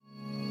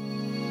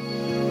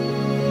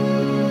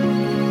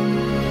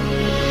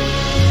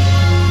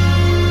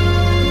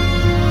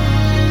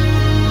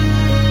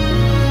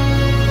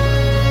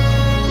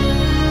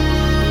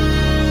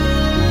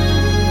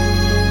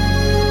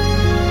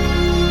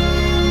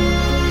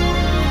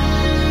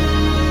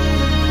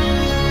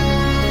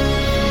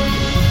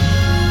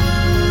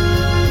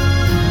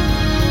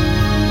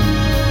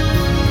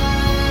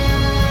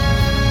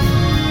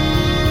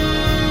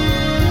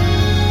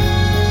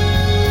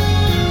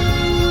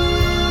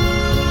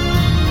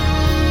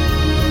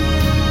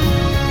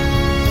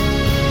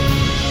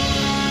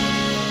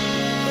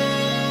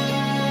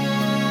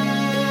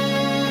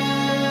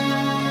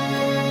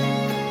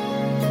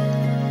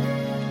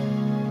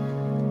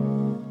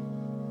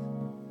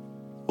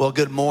Well,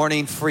 good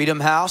morning, Freedom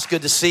House.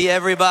 Good to see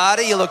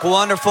everybody. You look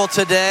wonderful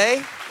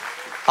today.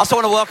 Also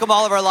want to welcome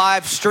all of our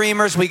live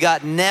streamers. We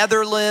got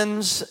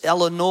Netherlands,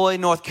 Illinois,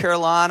 North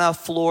Carolina,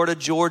 Florida,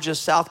 Georgia,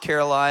 South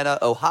Carolina,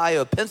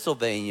 Ohio,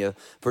 Pennsylvania,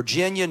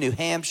 Virginia, New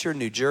Hampshire,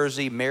 New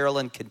Jersey,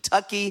 Maryland,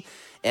 Kentucky,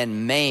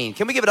 and Maine.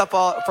 Can we give it up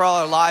for all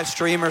our live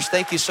streamers?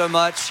 Thank you so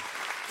much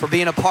for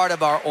being a part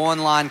of our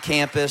online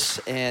campus.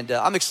 And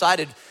I'm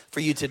excited for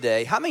you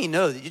today. How many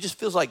know that it just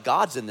feels like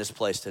God's in this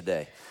place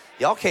today?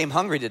 Y'all came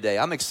hungry today.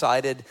 I'm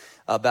excited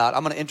about,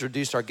 I'm going to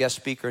introduce our guest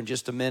speaker in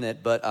just a minute,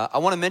 but I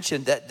want to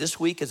mention that this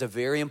week is a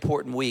very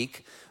important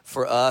week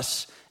for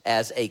us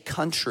as a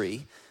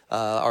country.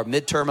 Our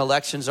midterm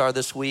elections are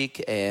this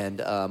week, and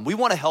we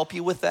want to help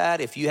you with that.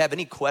 If you have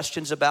any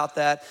questions about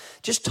that,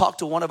 just talk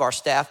to one of our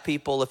staff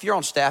people. If you're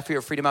on staff here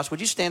at Freedom House,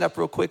 would you stand up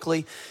real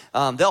quickly?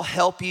 They'll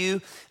help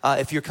you.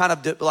 If you're kind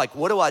of like,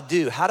 what do I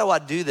do? How do I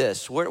do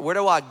this? Where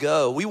do I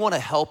go? We want to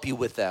help you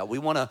with that. We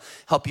want to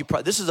help you.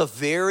 This is a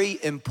very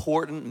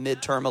important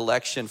midterm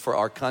election for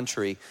our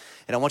country.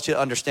 And I want you to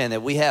understand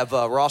that we have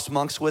Ross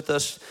Monks with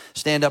us.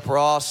 Stand up,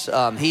 Ross.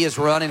 He is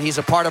running. He's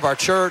a part of our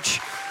church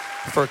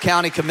for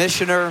county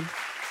commissioner.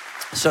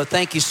 So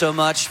thank you so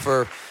much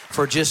for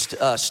just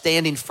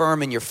standing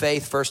firm in your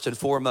faith first and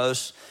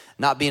foremost,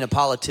 not being a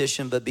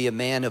politician, but be a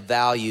man of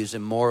values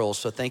and morals.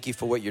 So thank you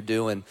for what you're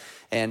doing.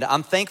 And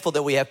I'm thankful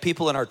that we have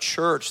people in our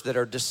church that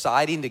are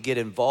deciding to get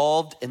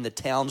involved in the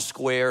town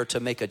square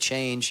to make a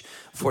change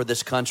for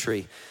this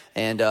country.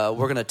 And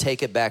we're going to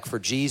take it back for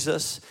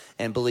Jesus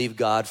and believe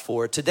God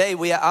for it. Today,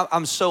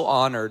 I'm so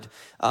honored.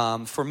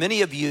 For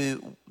many of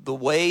you, the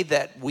way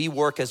that we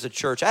work as a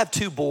church, I have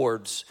two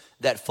boards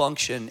that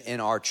function in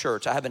our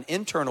church. I have an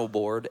internal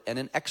board and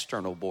an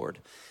external board.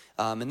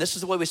 And this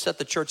is the way we set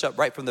the church up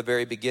right from the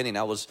very beginning.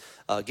 I was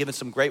given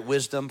some great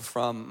wisdom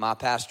from my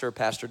pastor,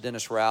 Pastor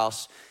Dennis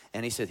Rouse.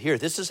 And he said, here,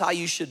 this is how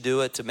you should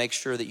do it to make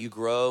sure that you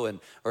grow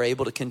and are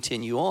able to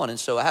continue on. And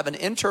so I have an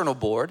internal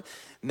board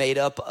made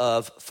up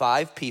of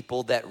 5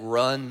 people that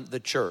run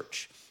the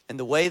church. And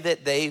the way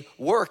that they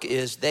work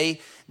is they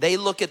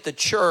look at the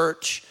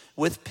church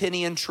with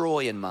Penny and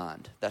Troy in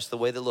mind. That's the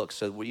way they look.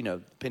 So, you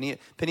know, Penny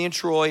and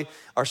Troy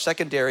are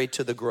secondary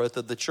to the growth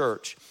of the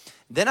church.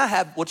 Then I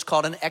have what's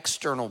called an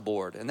external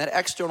board. And that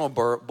external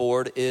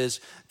board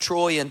is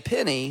Troy and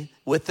Penny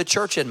with the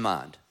church in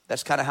mind.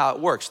 That's kind of how it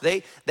works.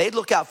 They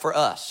look out for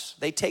us.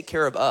 They take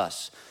care of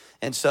us.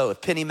 And so if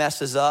Penny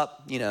messes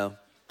up, you know,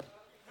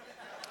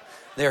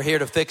 they're here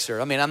to fix her.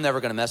 I mean, I'm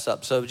never going to mess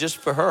up. So just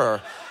for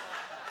her,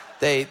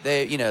 they're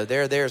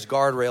there's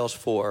guardrails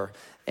for her.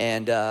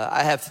 And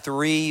I have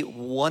 3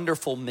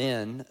 wonderful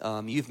men.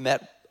 You've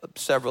met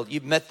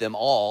them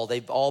all.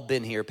 They've all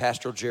been here.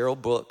 Pastor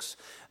Gerald Brooks,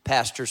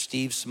 Pastor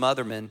Steve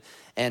Smotherman,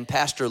 and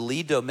Pastor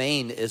Lee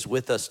Domain is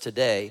with us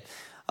today.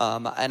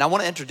 And I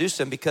want to introduce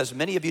him because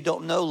many of you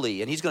don't know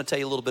Lee, and he's going to tell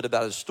you a little bit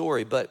about his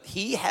story, but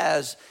he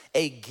has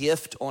a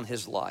gift on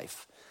his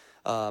life.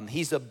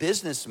 He's a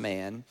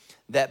businessman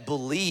that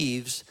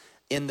believes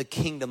in the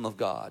kingdom of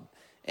God.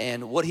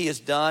 And what he has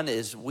done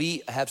is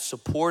we have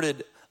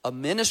supported a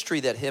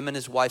ministry that him and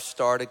his wife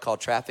started called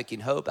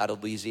Trafficking Hope out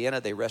of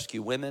Louisiana. They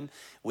rescue women.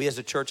 We as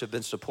a church have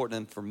been supporting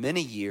them for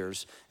many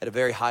years at a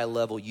very high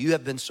level. You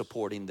have been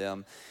supporting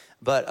them.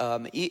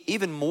 But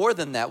even more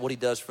than that, what he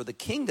does for the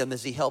kingdom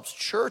is he helps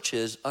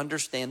churches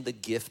understand the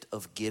gift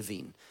of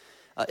giving.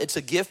 It's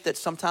a gift that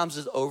sometimes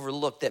is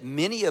overlooked that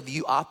many of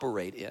you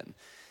operate in.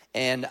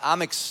 And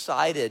I'm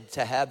excited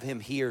to have him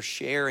here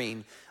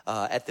sharing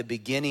at the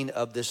beginning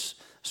of this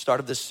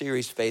start of this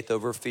series, Faith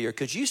Over Fear.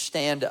 Could you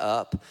stand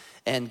up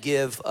and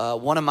give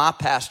one of my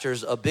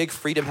pastors a big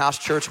Freedom House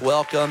Church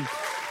welcome,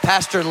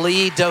 Pastor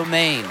Lee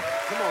Domain.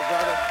 Come on,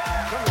 brother.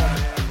 Come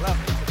on,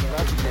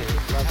 man.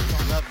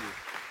 Love you.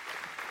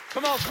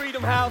 Come on,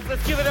 Freedom House.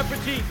 Let's give it up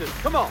for Jesus.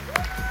 Come on.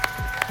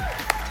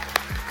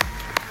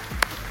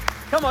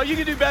 Come on, you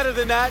can do better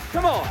than that.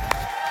 Come on.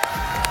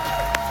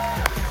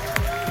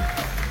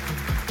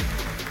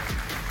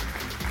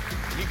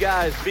 You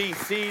guys be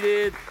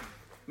seated.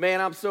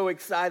 Man, I'm so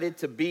excited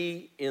to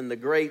be in the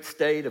great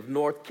state of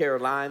North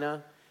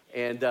Carolina.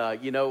 And,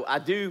 I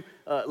do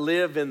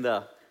live in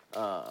the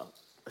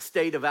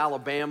state of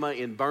Alabama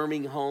in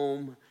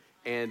Birmingham.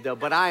 And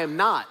but I am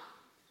not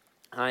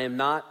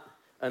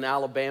an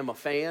Alabama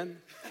fan.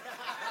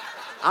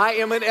 I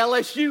am an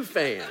LSU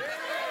fan.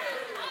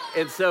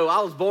 And so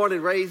I was born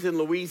and raised in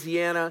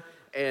Louisiana,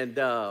 and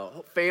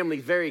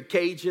family's very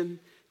Cajun.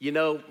 You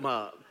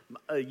know,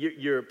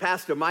 your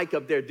Pastor Mike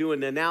up there doing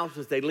the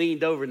announcements, they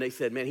leaned over and they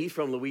said, man, he's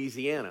from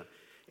Louisiana.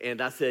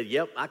 And I said,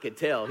 yep, I could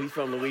tell he's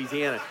from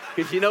Louisiana.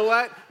 Because you know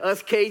what?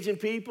 Us Cajun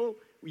people,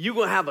 you're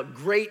going to have a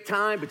great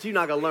time, but you're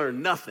not going to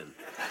learn nothing.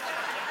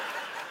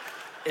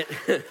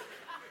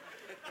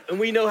 And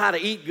we know how to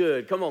eat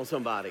good. Come on,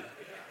 somebody.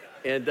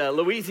 And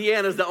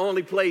Louisiana's the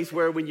only place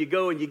where when you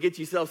go and you get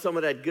yourself some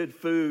of that good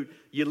food,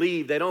 you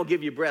leave. They don't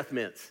give you breath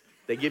mints.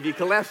 They give you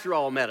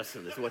cholesterol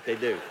medicine is what they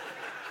do.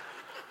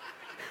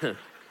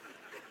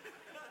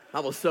 I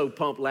was so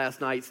pumped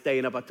last night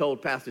staying up. I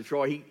told Pastor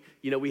Troy, he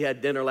we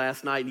had dinner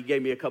last night, and he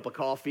gave me a cup of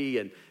coffee,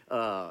 and,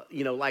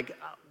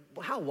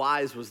 how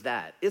wise was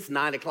that? It's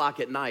 9 o'clock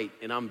at night,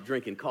 and I'm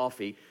drinking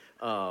coffee,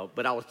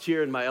 but I was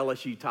cheering my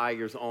LSU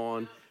Tigers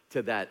on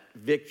to that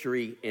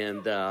victory,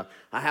 and I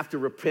have to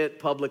repent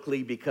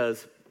publicly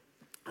because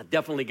I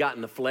definitely got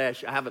in the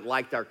flesh. I haven't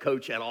liked our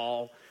coach at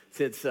all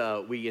since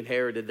we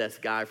inherited this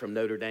guy from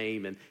Notre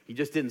Dame, and he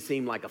just didn't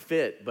seem like a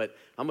fit. But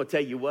I'm going to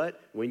tell you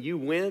what, when you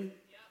win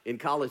in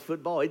college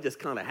football, it just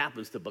kind of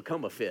happens to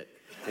become a fit.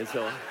 And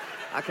so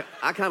I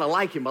kind of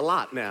like him a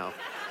lot now.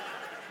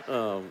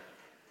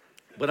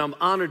 But I'm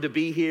honored to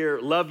be here.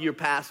 Love your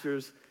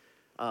pastors,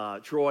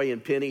 Troy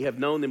and Penny. Have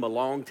known them a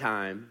long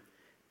time.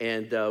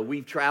 And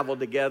we've traveled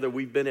together.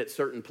 We've been at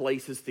certain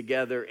places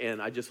together. And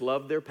I just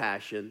love their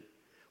passion.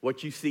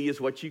 What you see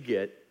is what you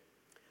get.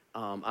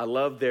 I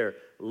love their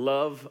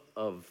love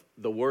of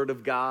the Word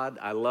of God.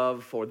 I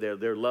love for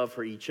their love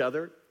for each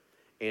other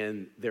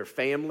and their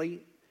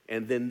family,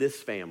 and then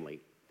this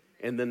family,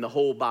 and then the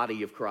whole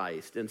body of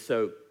Christ. And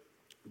so,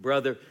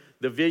 brother,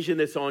 the vision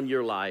that's on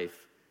your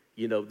life,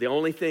 the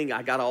only thing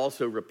I got to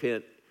also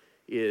repent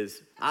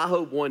is I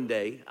hope one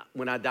day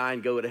when I die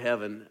and go to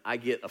heaven, I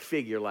get a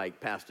figure like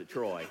Pastor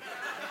Troy,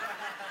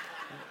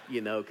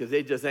 because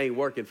it just ain't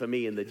working for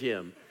me in the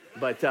gym.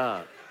 But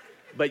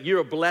you're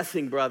a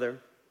blessing, brother.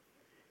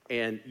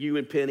 And you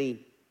and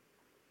Penny,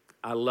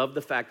 I love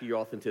the fact of your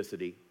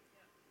authenticity.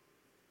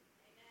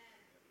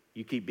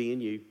 You keep being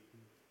you.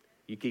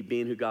 You keep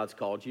being who God's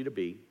called you to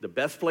be. The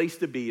best place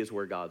to be is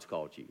where God's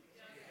called you.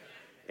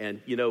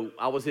 And,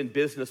 I was in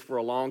business for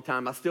a long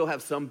time. I still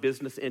have some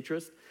business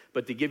interest.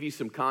 But to give you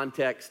some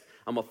context,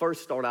 I'm going to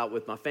first start out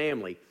with my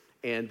family.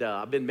 And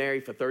I've been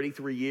married for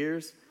 33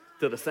 years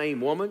to the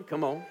same woman.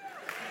 Come on.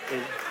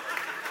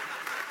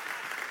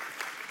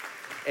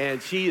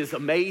 And she is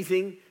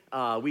amazing.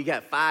 We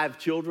got 5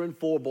 children,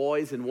 4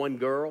 boys and 1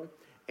 girl.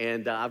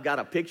 And I've got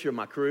a picture of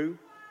my crew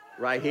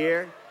right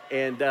here.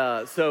 And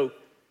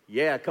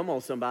yeah, come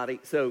on, somebody.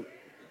 So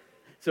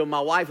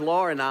my wife,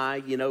 Laura, and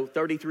I,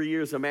 33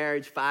 years of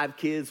marriage, 5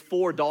 kids,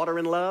 4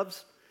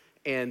 daughter-in-laws.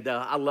 And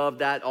I love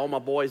that. All my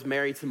boys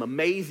married some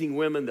amazing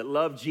women that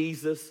love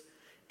Jesus,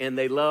 and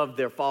they love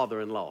their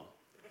father-in-law,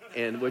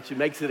 and which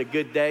makes it a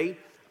good day.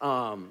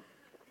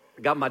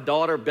 Got my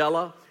daughter,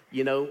 Bella.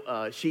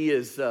 She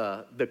is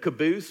the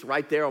caboose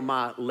right there on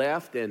my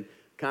left, and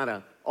kind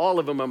of all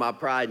of them are my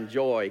pride and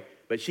joy,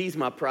 but she's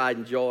my pride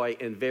and joy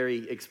and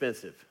very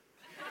expensive.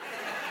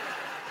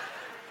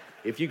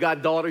 If you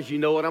got daughters, you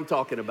know what I'm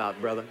talking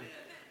about, brother.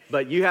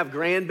 But you have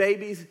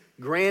grandbabies.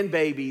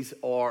 Grandbabies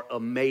are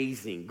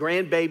amazing.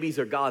 Grandbabies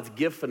are God's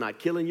gift for not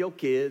killing your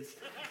kids.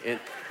 And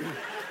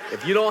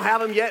if you don't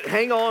have them yet,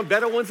 hang on,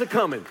 better ones are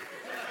coming.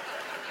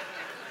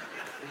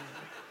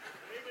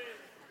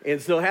 And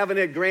so having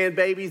their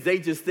grandbabies, they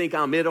just think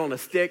I'm it on a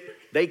stick.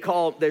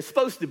 They're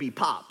supposed to be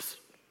Pops.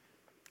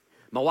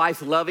 My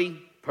wife's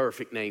Lovey,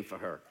 perfect name for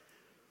her.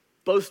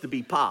 Supposed to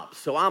be Pops.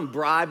 So I'm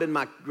bribing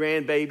my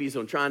grandbabies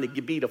on trying to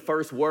be the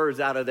first words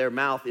out of their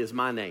mouth is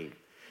my name.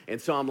 And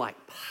so I'm like,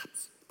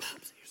 Pops,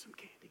 here's some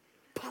candy.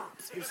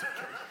 Pops, here's some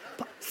candy.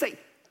 Pops, say,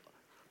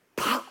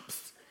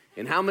 Pops.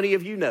 And how many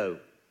of you know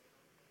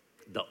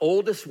the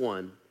oldest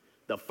one,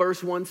 the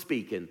first one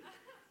speaking,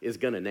 is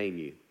going to name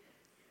you?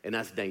 And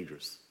that's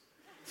dangerous.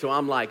 So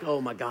I'm like,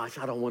 oh my gosh,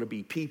 I don't want to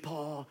be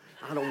Peepaw.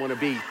 I don't want to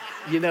be,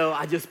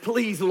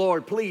 please,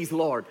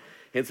 Lord.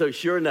 And so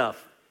sure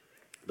enough,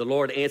 the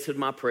Lord answered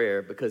my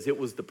prayer because it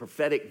was the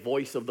prophetic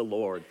voice of the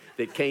Lord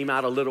that came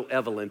out of little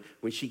Evelyn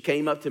when she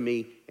came up to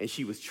me and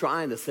she was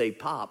trying to say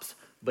Pops,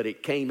 but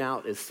it came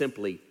out as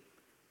simply,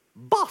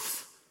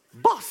 boss.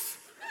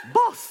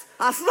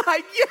 I was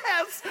like,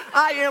 yes,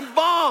 I am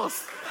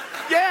boss.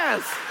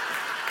 Yes.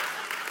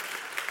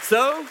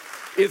 So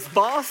it's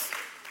boss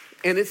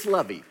and it's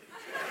Lovey.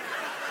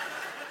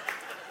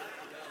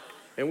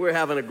 And we're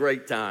having a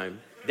great time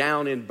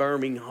down in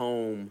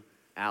Birmingham,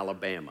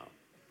 Alabama.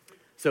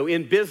 So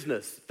in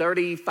business,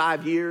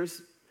 35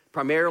 years,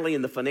 primarily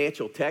in the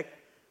financial tech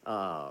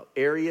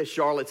area.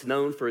 Charlotte's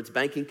known for its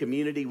banking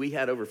community. We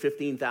had over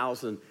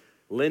 15,000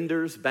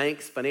 lenders,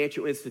 banks,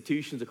 financial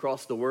institutions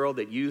across the world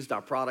that used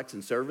our products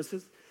and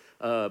services.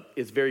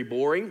 It's very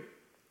boring,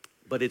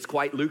 but it's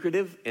quite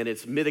lucrative, and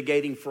it's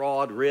mitigating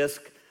fraud,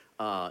 risk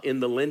in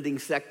the lending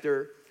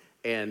sector.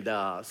 And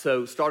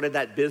so started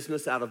that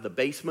business out of the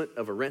basement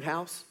of a rent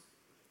house.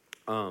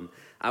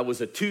 I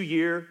was a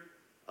 2-year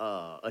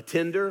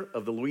attender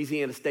of the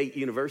Louisiana State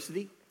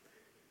University.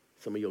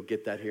 Some of you will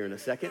get that here in a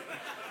second.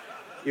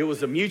 It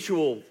was a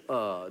mutual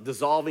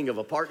dissolving of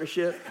a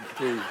partnership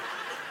through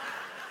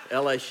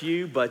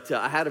LSU, but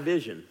I had a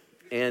vision.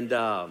 And,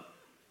 I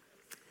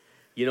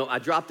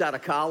dropped out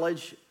of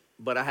college,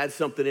 but I had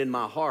something in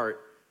my heart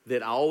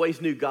that I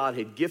always knew God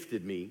had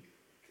gifted me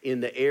in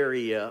the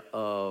area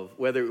of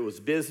whether it was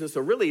business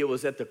or really it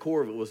was at the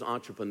core of it was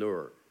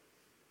entrepreneur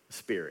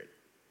spirit.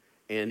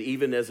 And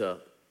even as a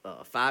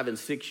 5 and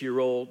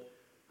 6-year-old,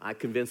 I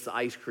convinced the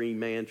ice cream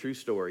man, true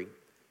story,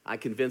 I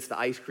convinced the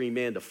ice cream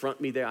man to front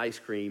me their ice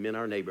cream in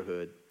our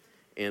neighborhood.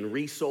 and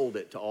resold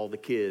it to all the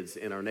kids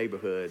in our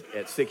neighborhood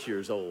at 6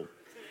 years old.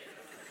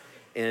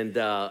 And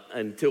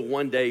until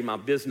one day, my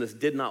business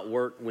did not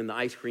work when the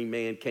ice cream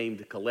man came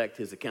to collect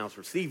his accounts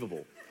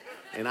receivable.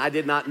 And I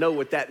did not know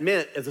what that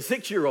meant as a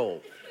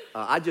 6-year-old.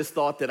 I just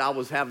thought that I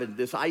was having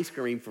this ice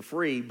cream for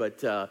free,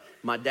 but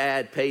my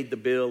dad paid the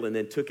bill and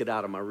then took it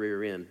out of my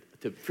rear end,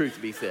 truth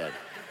be said.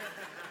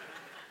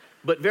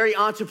 But very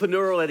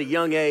entrepreneurial at a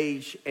young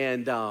age,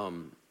 and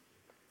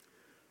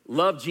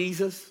loved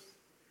Jesus,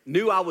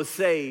 knew I was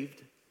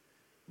saved,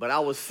 but I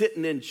was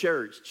sitting in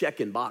church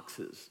checking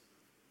boxes,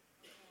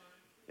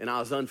 and I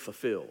was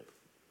unfulfilled.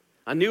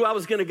 I knew I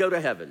was going to go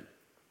to heaven.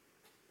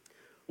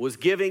 Was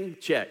giving,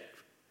 check.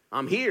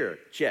 I'm here,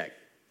 check.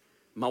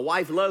 My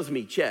wife loves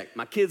me, check.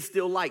 My kids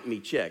still like me,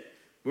 check.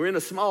 We're in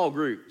a small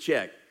group,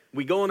 check.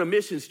 We go on a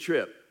missions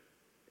trip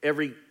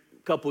every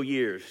couple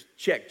years,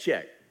 check,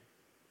 check.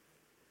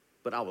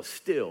 But I was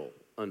still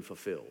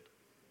unfulfilled.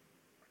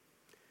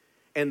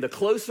 And the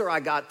closer I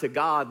got to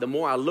God, the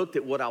more I looked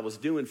at what I was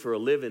doing for a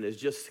living as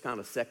just kind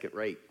of second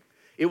rate.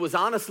 It was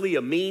honestly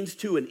a means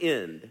to an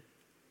end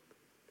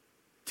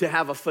to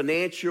have a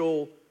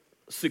financial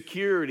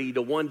security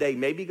to one day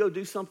maybe go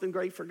do something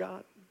great for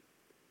God.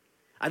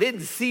 I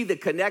didn't see the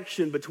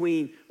connection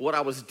between what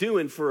I was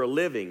doing for a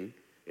living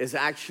as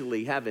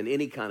actually having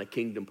any kind of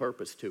kingdom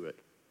purpose to it.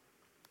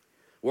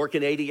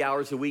 Working 80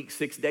 hours a week,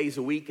 6 days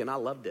a week, and I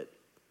loved it.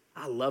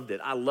 I loved it.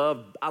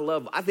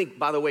 I think,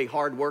 by the way,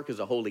 hard work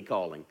is a holy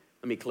calling.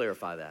 Let me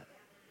clarify that.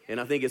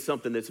 And I think it's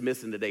something that's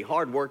missing today.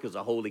 Hard work is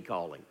a holy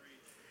calling.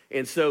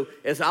 And so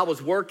as I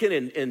was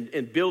working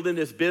and building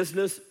this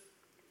business,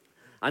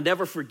 I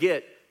never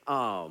forget,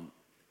 my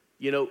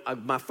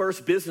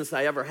first business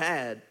I ever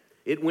had,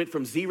 it went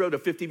from $0 to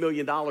 $50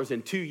 million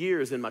in 2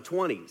 years in my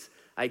 20s.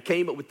 I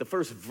came up with the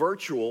first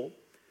virtual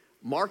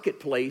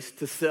marketplace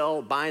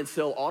to buy and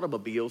sell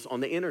automobiles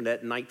on the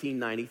internet in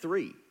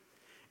 1993.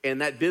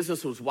 And that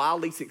business was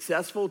wildly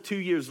successful. 2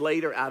 years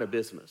later, out of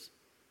business.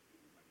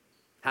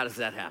 How does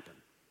that happen?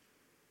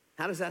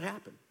 How does that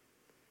happen?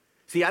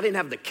 See, I didn't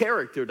have the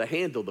character to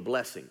handle the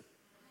blessing.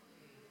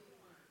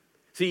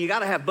 See, you got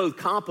to have both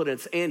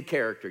competence and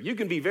character. You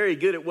can be very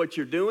good at what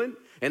you're doing,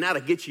 and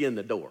that'll get you in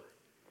the door.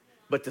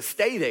 But to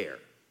stay there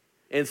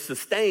and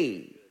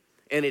sustain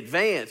and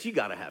advance, you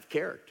got to have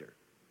character.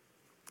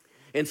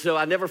 And so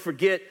I never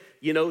forget,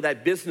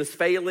 that business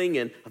failing,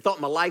 and I thought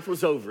my life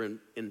was over. And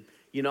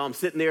I'm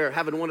sitting there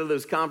having one of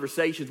those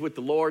conversations with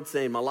the Lord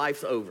saying, my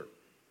life's over.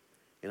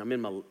 And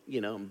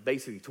I'm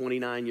basically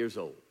 29 years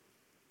old.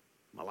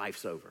 My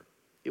life's over.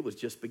 It was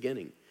just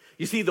beginning.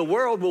 You see, the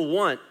world will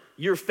want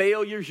your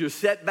failures, your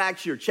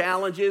setbacks, your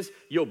challenges,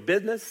 your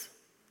business,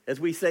 as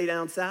we say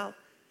down south.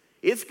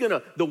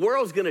 The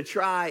world's gonna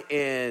try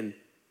and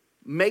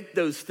make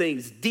those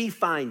things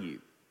define you.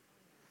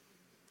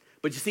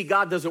 But you see,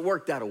 God doesn't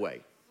work that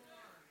way.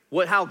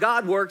 How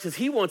God works is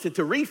he wants it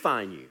to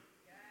refine you.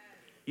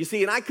 You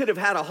see, and I could have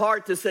had a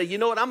heart to say, you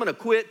know what, I'm gonna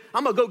quit.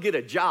 I'm gonna go get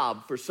a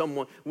job for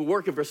someone,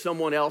 working for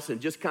someone else,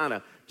 and just kind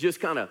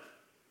of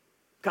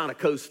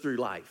coast through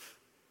life.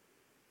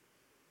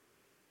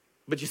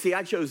 But you see,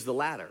 I chose the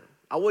latter.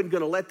 I wasn't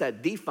gonna let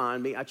that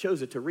define me. I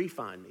chose it to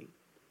refine me.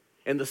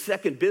 And the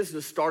second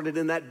business started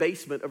in that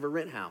basement of a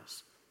rent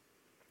house.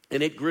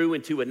 And it grew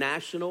into a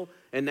national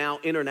and now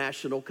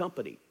international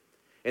company.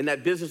 And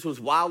that business was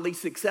wildly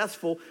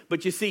successful.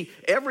 But you see,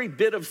 every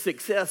bit of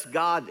success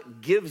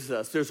God gives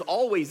us, there's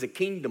always a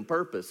kingdom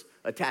purpose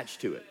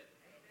attached to it.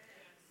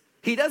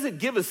 He doesn't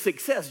give us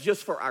success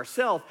just for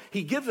ourselves.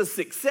 He gives us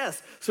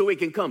success so it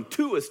can come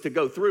to us to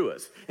go through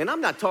us. And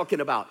I'm not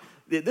talking about,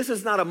 this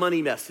is not a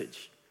money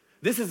message.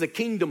 This is a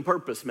kingdom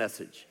purpose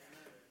message.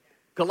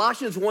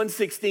 Colossians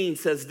 1:16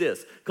 says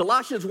this.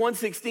 Colossians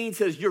 1:16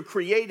 says you're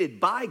created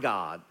by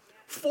God,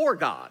 for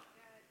God.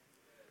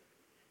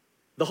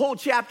 The whole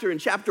chapter in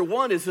chapter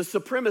 1 is the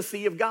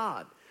supremacy of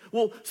God.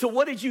 Well, so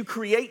what did you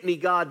create me,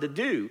 God, to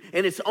do?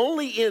 And it's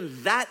only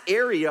in that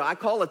area, I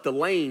call it the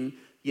lane.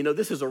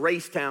 This is a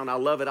race town. I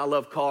love it. I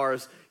love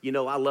cars. I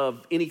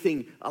love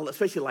anything,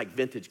 especially like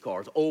vintage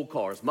cars, old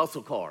cars,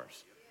 muscle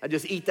cars. I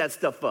just eat that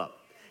stuff up.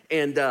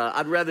 And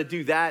I'd rather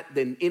do that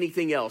than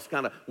anything else,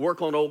 kind of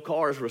work on old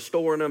cars,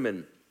 restoring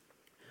them.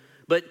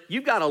 But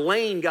you've got a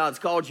lane God's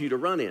called you to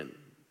run in.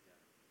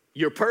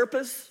 Your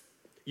purpose,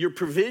 your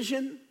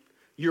provision,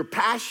 your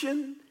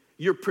passion,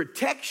 your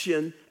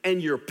protection,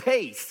 and your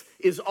pace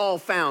is all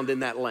found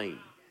in that lane.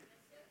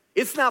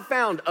 It's not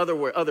found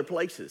other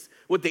places.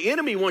 What the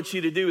enemy wants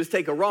you to do is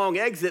take a wrong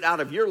exit out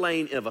of your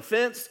lane of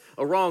offense,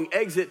 a wrong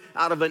exit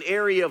out of an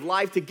area of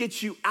life to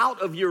get you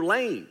out of your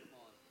lane.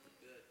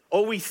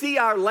 Or we see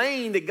our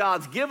lane that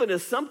God's given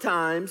us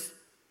sometimes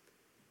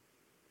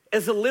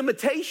as a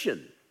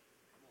limitation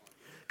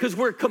because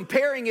we're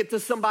comparing it to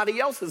somebody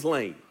else's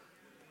lane.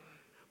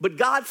 But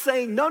God's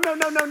saying,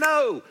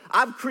 no.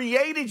 I've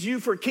created you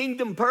for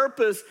kingdom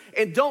purpose,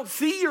 and don't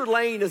see your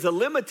lane as a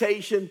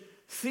limitation.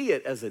 See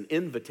it as an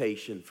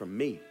invitation from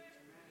me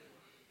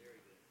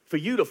for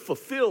you to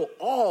fulfill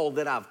all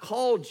that I've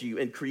called you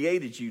and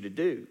created you to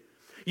do.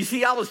 You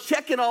see, I was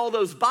checking all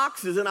those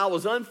boxes and I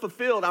was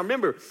unfulfilled. I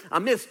remember I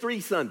missed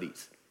 3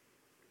 Sundays.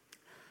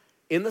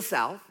 In the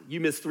South, you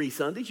miss 3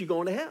 Sundays, you're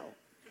going to hell.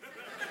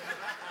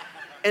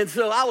 And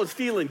so I was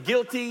feeling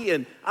guilty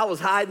and I was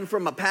hiding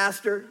from my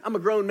pastor. I'm a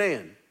grown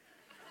man.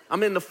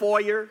 I'm in the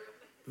foyer,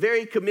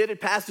 very committed.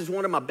 Pastor's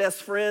one of my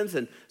best friends,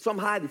 and so I'm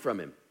hiding from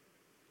him.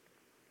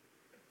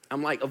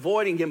 I'm like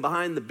avoiding him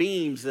behind the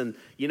beams, and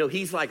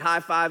he's like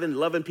high-fiving,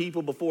 loving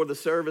people before the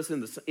service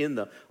in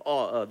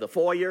the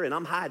foyer, and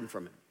I'm hiding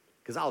from him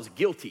because I was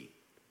guilty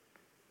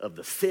of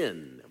the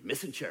sin of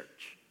missing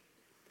church.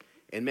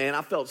 And man,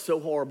 I felt so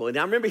horrible. And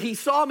I remember he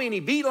saw me and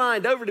he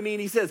beelined over to me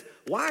and he says,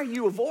 "Why are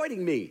you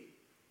avoiding me?"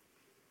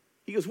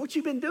 He goes, "What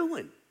you been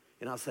doing?"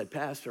 And I said,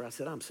 "Pastor," I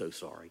said, "I'm so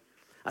sorry."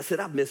 I said,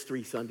 "I've missed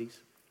 3 Sundays."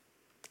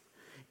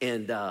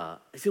 And I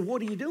said,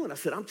 "What are you doing?" I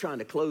said, "I'm trying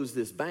to close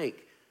this bank."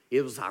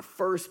 It was our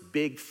first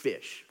big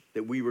fish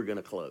that we were going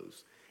to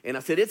close. And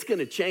I said, "It's going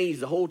to change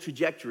the whole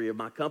trajectory of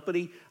my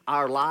company,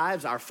 our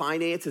lives, our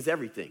finances,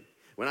 everything."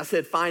 When I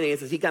said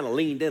finances, he kind of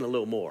leaned in a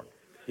little more.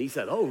 He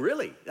said, "Oh,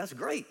 really? That's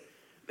great."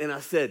 And I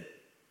said,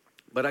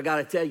 "But I got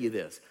to tell you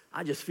this.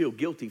 I just feel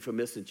guilty for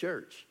missing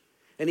church."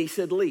 And he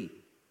said, "Lee,"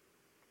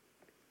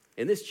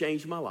 and this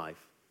changed my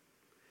life.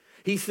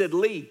 He said,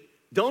 "Lee,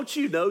 don't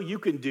you know you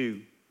can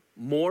do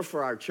more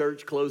for our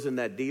church closing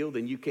that deal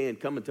than you can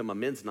coming to my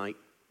men's night?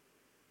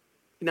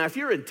 Now, if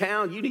you're in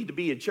town, you need to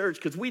be in church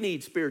because we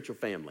need spiritual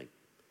family.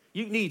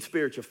 You need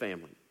spiritual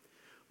family.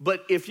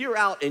 But if you're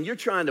out and you're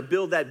trying to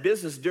build that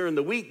business during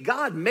the week,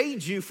 God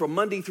made you from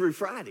Monday through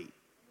Friday.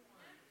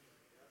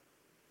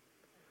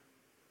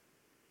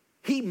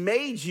 He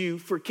made you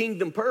for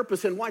kingdom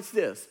purpose." And watch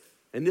this.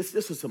 And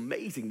this was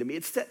amazing to me.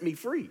 It set me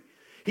free.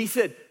 He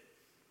said,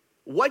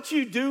 "What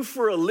you do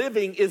for a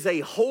living is a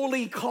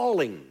holy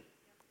calling.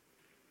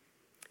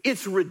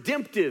 It's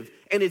redemptive,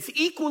 and it's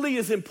equally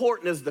as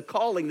important as the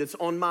calling that's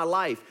on my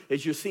life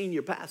as your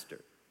senior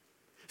pastor."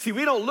 See,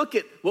 we don't look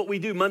at what we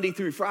do Monday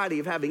through Friday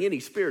of having any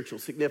spiritual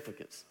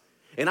significance.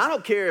 And I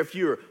don't care if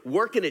you're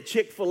working at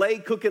Chick-fil-A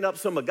cooking up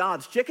some of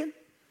God's chicken,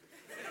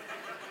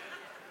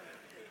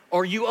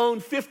 or you own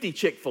 50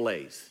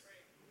 Chick-fil-A's.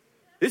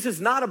 This is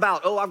not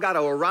about, I've got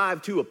to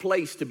arrive to a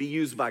place to be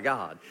used by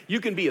God. You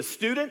can be a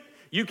student.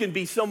 You can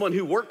be someone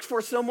who works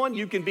for someone.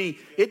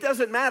 It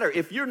doesn't matter.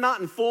 If you're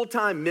not in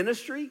full-time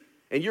ministry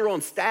and you're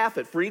on staff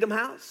at Freedom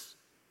House,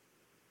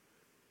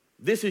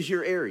 this is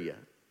your area.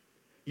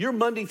 Your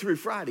Monday through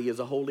Friday is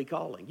a holy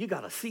calling. You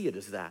got to see it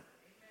as that.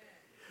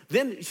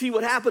 Then, see,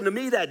 what happened to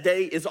me that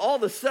day is all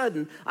of a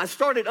sudden, I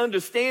started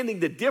understanding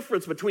the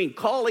difference between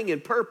calling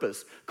and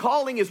purpose.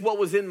 Calling is what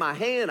was in my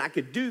hand. I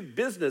could do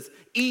business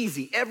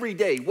easy every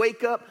day.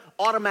 Wake up,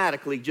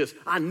 automatically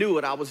I knew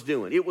what I was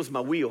doing. It was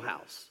my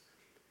wheelhouse.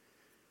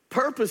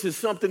 Purpose is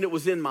something that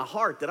was in my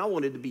heart that I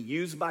wanted to be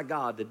used by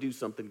God to do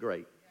something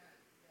great.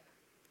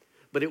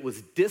 But it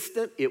was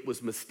distant. It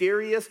was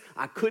mysterious.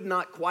 I could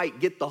not quite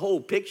get the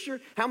whole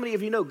picture. How many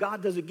of you know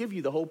God doesn't give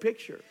you the whole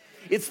picture?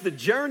 It's the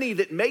journey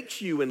that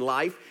makes you in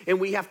life, and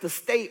we have to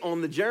stay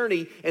on the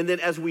journey. And then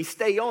as we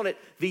stay on it,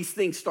 these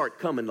things start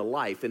coming to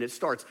life, and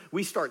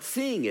we start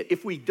seeing it.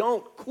 If we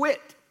don't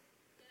quit,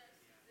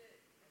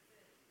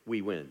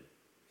 we win.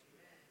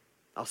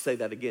 I'll say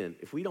that again.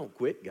 If we don't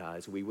quit,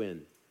 guys, we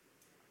win.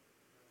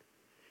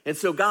 And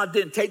so God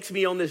then takes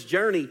me on this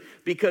journey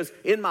because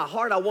in my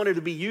heart, I wanted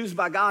to be used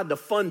by God to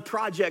fund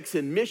projects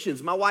and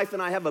missions. My wife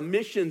and I have a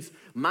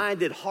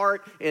missions-minded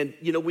heart. And,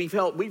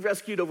 we've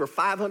rescued over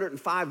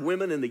 505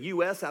 women in the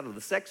U.S. out of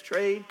the sex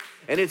trade.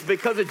 And it's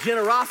because of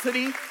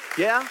generosity.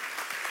 Yeah.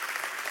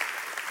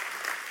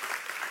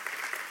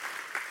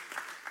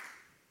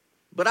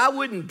 But I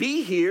wouldn't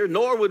be here,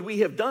 nor would we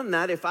have done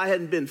that if I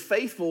hadn't been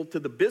faithful to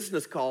the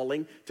business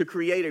calling to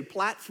create a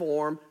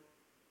platform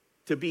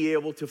to be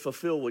able to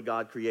fulfill what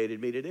God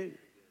created me to do.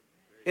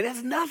 It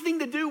has nothing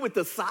to do with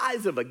the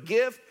size of a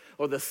gift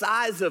or the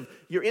size of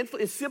your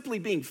influence. It's simply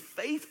being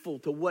faithful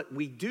to what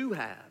we do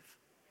have.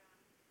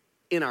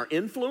 In our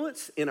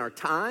influence, in our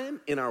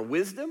time, in our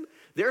wisdom.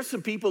 There are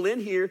some people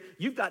in here,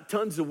 you've got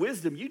tons of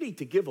wisdom you need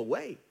to give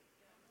away.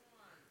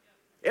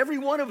 Every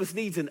one of us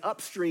needs an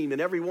upstream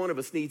and every one of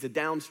us needs a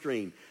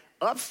downstream.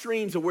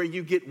 Upstreams are where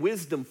you get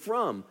wisdom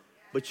from.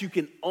 But you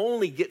can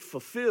only get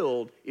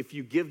fulfilled if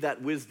you give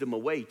that wisdom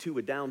away to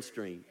a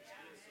downstream.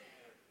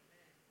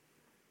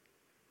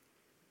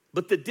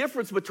 But the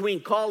difference between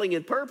calling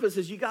and purpose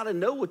is you got to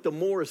know what the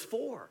more is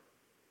for.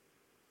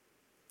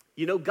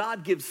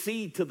 God gives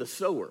seed to the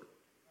sower.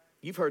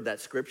 You've heard that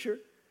scripture.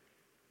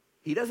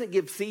 He doesn't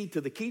give seed to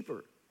the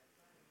keeper.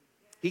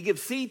 He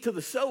gives seed to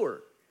the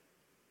sower.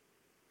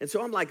 And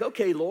so I'm like,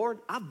 okay, Lord,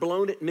 I've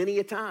blown it many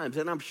a times,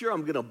 and I'm sure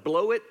I'm going to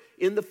blow it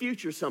in the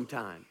future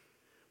sometime.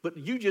 But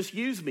you just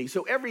use me.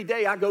 So every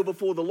day I go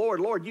before the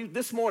Lord. Lord, you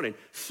this morning,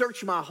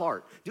 search my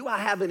heart. Do I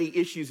have any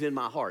issues in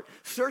my heart?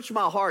 Search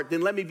my heart, then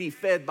let me be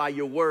fed by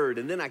your word,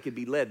 and then I can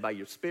be led by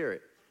your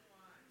spirit.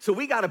 So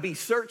we got to be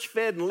searched,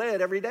 fed, and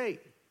led every day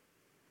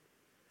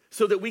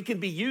so that we can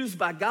be used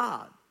by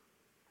God.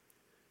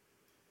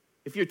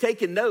 If you're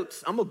taking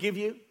notes, I'm going to give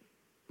you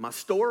my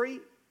story,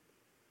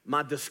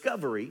 my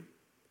discovery,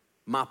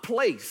 my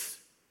place,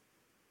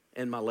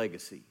 and my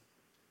legacy.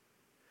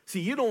 See,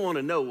 you don't want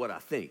to know what I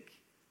think.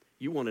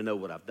 You want to know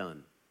what I've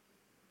done.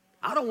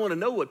 I don't want to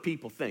know what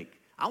people think.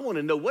 I want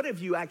to know, what have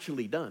you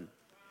actually done?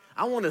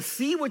 I want to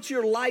see what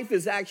your life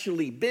has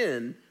actually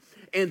been,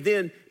 and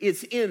then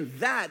it's in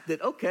that,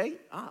 okay,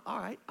 all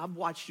right, I've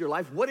watched your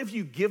life. What have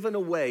you given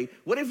away?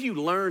 What have you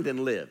learned and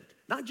lived?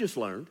 Not just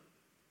learned.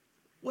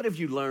 What have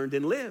you learned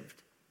and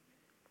lived?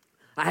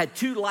 I had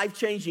 2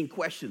 life-changing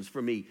questions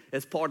for me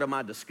as part of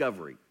my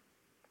discovery.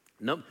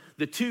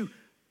 The 2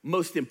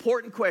 most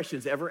important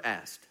questions ever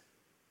asked.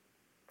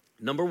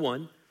 Number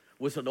 1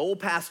 was an old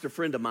pastor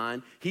friend of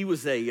mine. He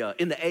was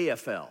in the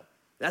AFL.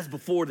 That's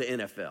before the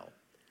NFL.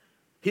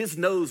 His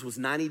nose was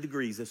 90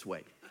 degrees this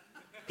way.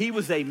 He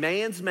was a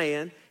man's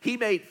man. He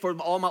made, for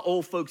all my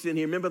old folks in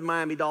here, remember the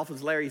Miami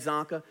Dolphins, Larry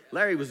Zonka?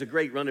 Larry was a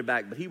great running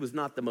back, but he was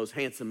not the most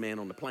handsome man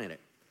on the planet.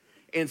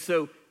 And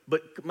so,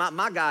 but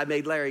my guy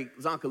made Larry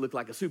Zonka look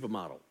like a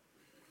supermodel.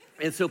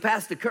 And so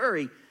Pastor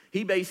Curry,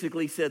 he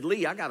basically said,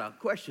 Lee, I got a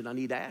question I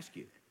need to ask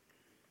you.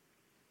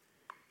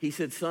 He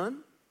said,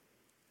 son,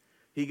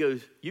 he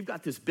goes, you've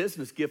got this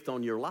business gift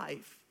on your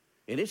life,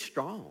 and it's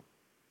strong.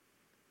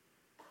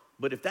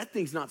 But if that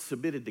thing's not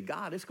submitted to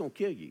God, it's going to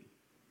kill you.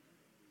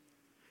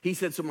 He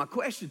said, so my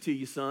question to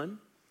you, son,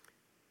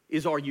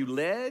 is are you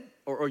led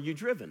or are you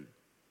driven?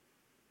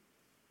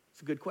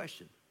 It's a good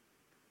question.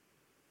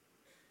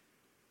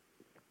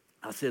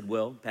 I said,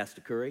 well, Pastor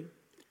Curry,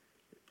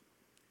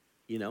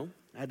 I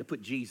had to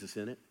put Jesus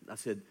in it. I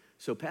said,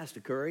 so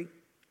Pastor Curry,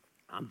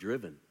 I'm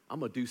driven. I'm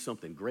going to do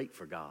something great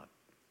for God.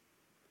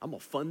 I'm going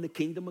to fund the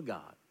kingdom of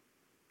God.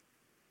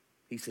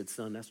 He said,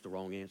 son, that's the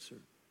wrong answer.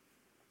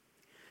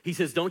 He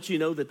says, don't you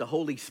know that the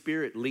Holy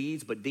Spirit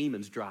leads, but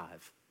demons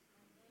drive?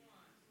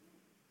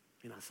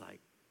 And I was like,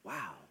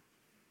 wow,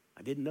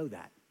 I didn't know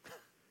that.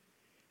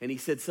 And he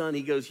said, son,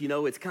 he goes,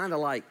 it's kind of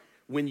like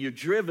when you're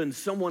driven,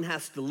 someone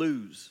has to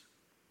lose.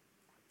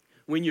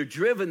 When you're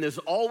driven, there's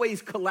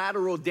always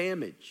collateral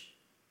damage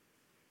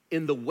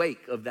in the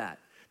wake of that.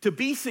 To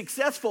be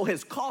successful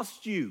has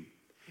cost you.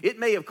 It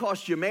may have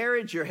cost your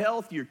marriage, your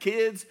health, your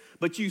kids,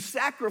 but you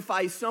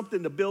sacrifice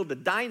something to build a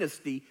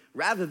dynasty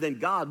rather than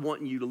God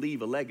wanting you to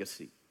leave a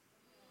legacy.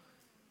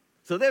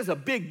 So there's a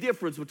big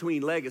difference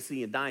between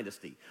legacy and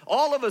dynasty.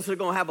 All of us are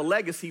going to have a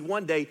legacy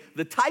one day.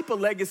 The type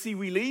of legacy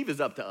we leave is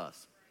up to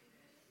us.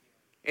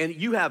 And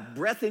you have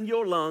breath in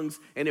your lungs,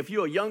 and if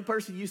you're a young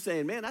person, you're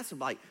saying, man, that's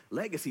like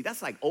legacy.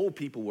 That's like old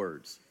people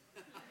words.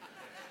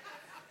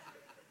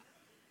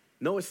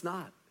 No, it's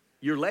not.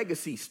 Your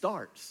legacy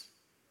starts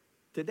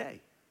today.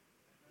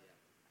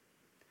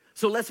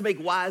 So let's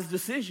make wise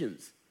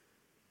decisions.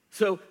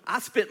 So I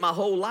spent my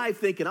whole life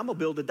thinking I'm going to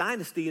build a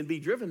dynasty and be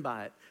driven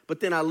by it. But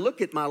then I look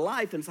at my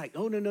life and it's like,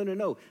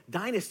 no.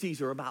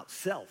 Dynasties are about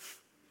self.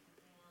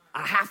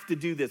 I have to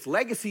do this.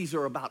 Legacies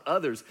are about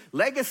others.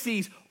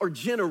 Legacies are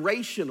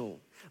generational.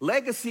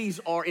 Legacies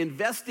are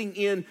investing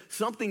in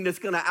something that's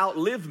going to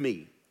outlive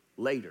me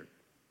later.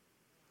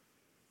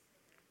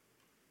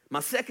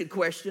 My second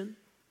question,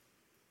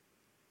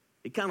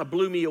 it kind of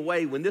blew me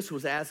away when this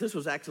was asked. This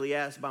was actually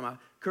asked by my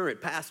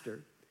current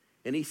pastor.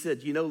 And he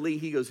said, Lee,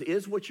 he goes,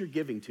 is what you're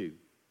giving to,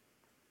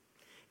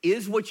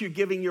 is what you're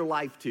giving your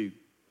life to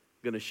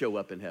going to show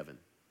up in heaven?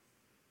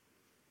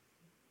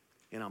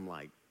 And I'm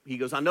like, he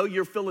goes, I know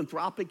you're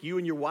philanthropic, you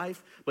and your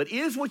wife, but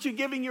is what you're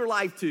giving your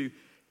life to,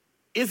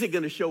 is it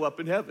going to show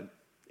up in heaven?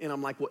 And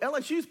I'm like, well,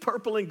 LSU's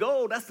purple and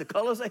gold. That's the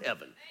colors of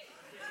heaven.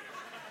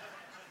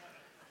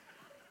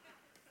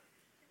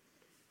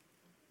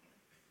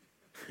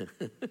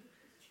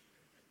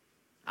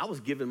 I was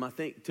giving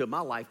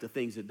my life to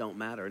things that don't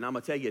matter. And I'm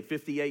going to tell you, at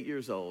 58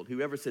 years old,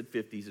 whoever said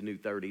 50 is a new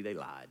 30, they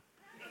lied.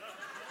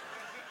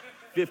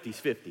 50's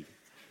 50.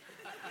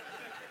 I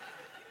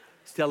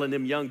was telling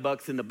them young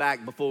bucks in the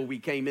back before we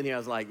came in here, I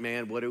was like,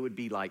 man, what it would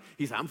be like.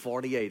 He said, I'm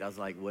 48. I was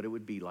like, what it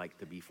would be like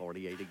to be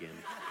 48 again.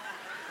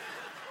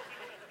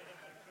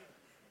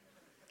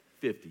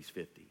 50's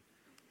 50.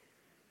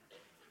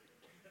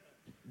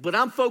 But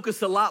I'm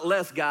focused a lot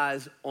less,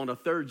 guys, on a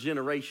third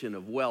generation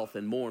of wealth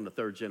and more on the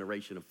third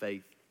generation of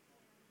faith.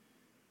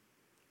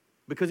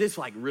 Because it's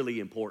like really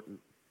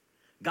important.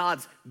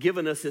 God's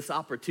given us this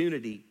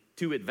opportunity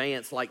to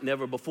advance like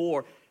never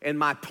before. And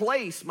my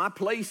place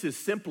is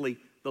simply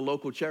the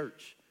local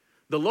church.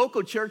 The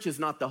local church is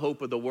not the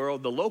hope of the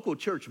world. The local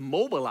church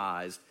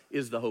mobilized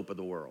is the hope of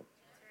the world.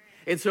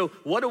 And so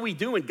what are we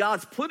doing?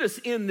 God's put us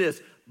in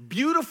this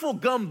beautiful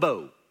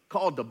gumbo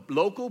called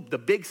the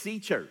Big C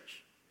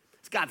Church.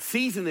 It's got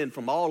seasoning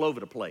from all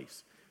over the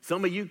place.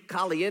 Some of you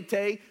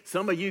caliente,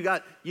 some of you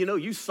got,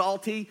 you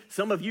salty,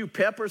 some of you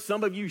pepper,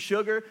 some of you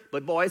sugar,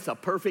 but boy, it's a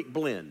perfect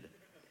blend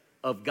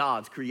of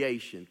God's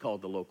creation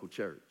called the local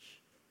church.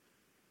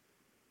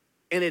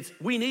 And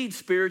we need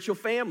spiritual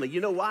family. You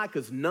know why?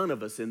 Because none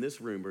of us in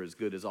this room are as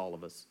good as all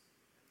of us.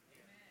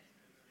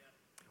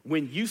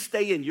 When you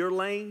stay in your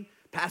lane,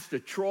 Pastor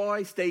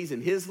Troy stays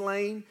in his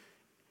lane,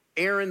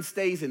 Aaron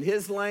stays in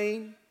his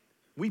lane,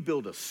 we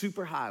build a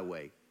super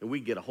highway and we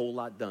get a whole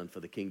lot done for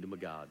the kingdom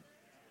of God.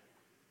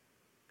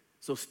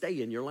 So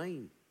stay in your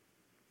lane.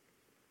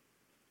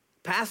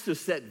 Pastors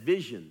set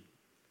vision,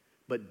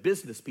 but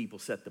business people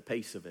set the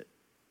pace of it.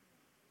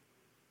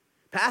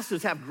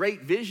 Pastors have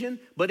great vision,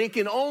 but it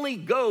can only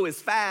go as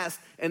fast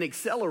and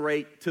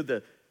accelerate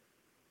to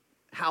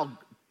how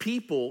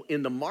people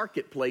in the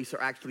marketplace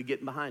are actually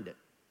getting behind it.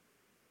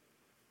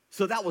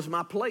 So that was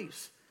my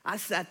place. I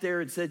sat there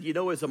and said,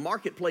 as a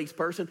marketplace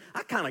person,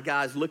 I kind of,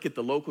 guys, look at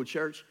the local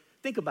church.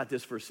 Think about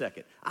this for a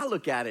second. I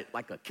look at it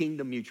like a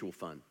kingdom mutual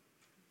fund.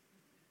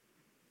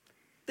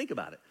 Think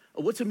about it.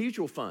 What's a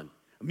mutual fund?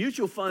 A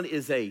mutual fund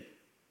is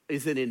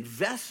an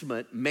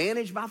investment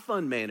managed by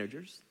fund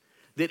managers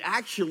that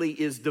actually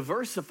is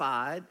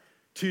diversified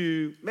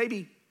to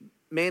maybe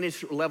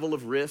manage a level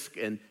of risk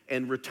and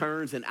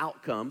returns and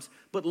outcomes.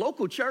 But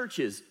local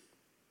churches,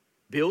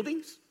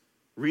 buildings,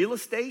 real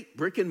estate,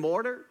 brick and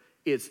mortar,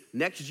 it's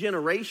next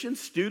generation,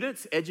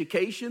 students,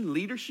 education,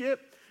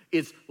 leadership,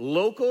 it's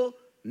local,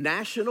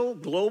 national,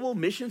 global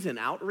missions and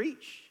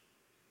outreach.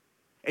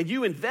 And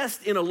you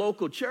invest in a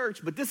local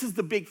church, but this is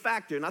the big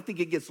factor, and I think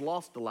it gets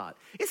lost a lot.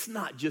 It's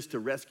not just to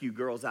rescue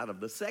girls out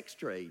of the sex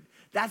trade.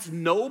 That's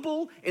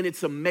noble, and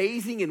it's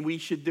amazing, and we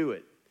should do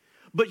it.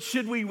 But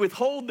should we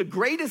withhold the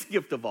greatest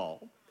gift of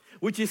all,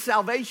 which is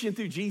salvation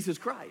through Jesus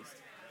Christ?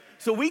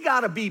 So we got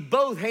to be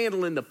both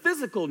handling the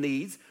physical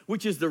needs,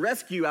 which is the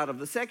rescue out of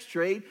the sex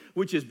trade,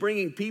 which is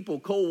bringing people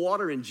cold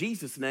water in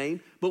Jesus'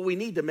 name, but we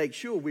need to make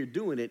sure we're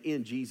doing it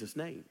in Jesus'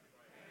 name.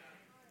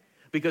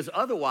 Because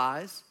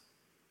otherwise,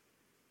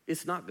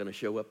 it's not going to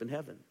show up in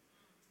heaven.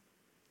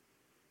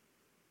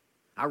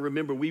 I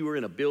remember we were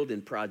in a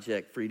building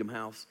project, Freedom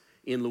House,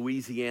 in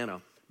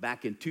Louisiana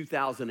back in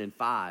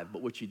 2005.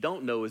 But what you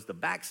don't know is the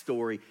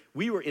backstory.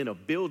 We were in a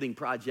building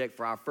project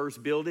for our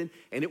first building,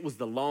 and it was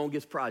the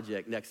longest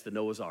project next to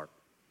Noah's Ark.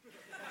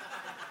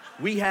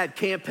 We had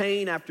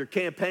campaign after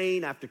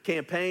campaign after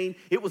campaign.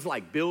 It was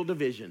like build a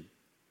vision.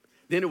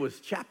 Then it was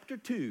chapter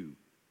 2,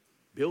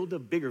 build a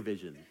bigger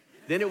vision.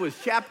 Then it was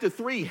chapter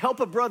 3, help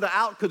a brother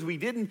out because we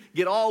didn't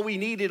get all we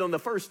needed on the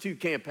first 2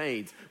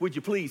 campaigns. Would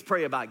you please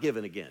pray about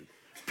giving again?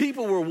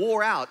 People were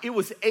wore out. It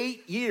was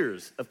 8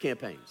 years of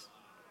campaigns.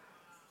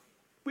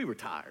 We were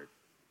tired.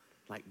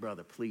 Like,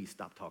 brother, please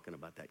stop talking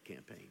about that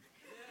campaign.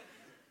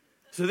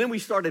 So then we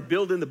started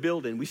building the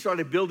building. We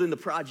started building the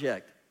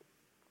project.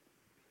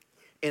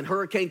 And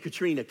Hurricane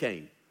Katrina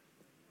came.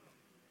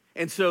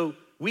 And so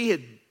we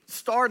had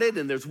started,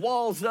 and there's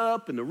walls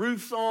up, and the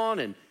roof's on,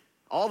 and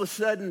all of a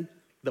sudden,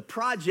 the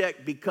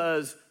project,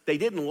 because they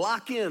didn't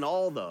lock in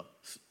all the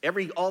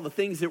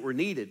things that were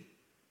needed,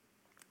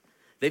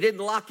 they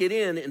didn't lock it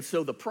in, and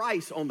so the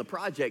price on the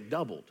project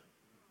doubled.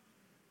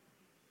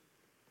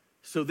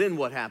 So then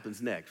what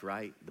happens next,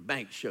 right? The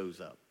bank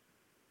shows up.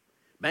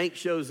 Bank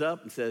shows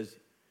up and says,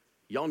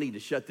 y'all need to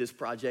shut this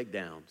project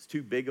down. It's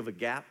too big of a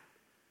gap.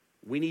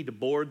 We need to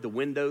board the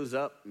windows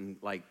up, and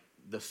like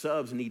the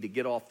subs need to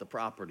get off the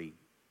property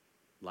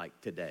like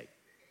today.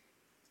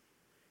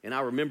 And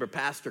I remember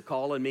Pastor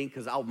calling me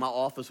because my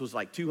office was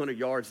like 200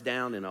 yards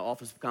down in an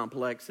office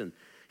complex. And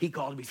he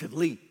called me, he said,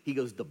 Lee, he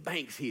goes, the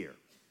bank's here.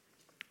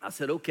 I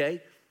said,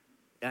 okay.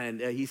 And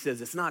he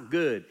says, it's not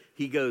good.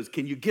 He goes,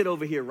 can you get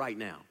over here right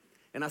now?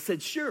 And I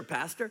said, sure,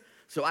 Pastor.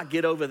 So I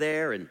get over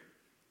there and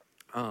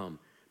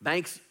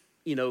bank's,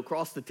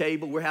 across the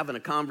table. We're having a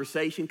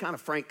conversation, kind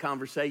of frank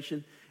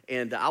conversation.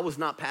 And I was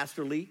not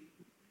Pastor Lee.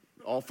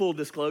 All full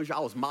disclosure, I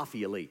was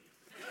Mafia Lee.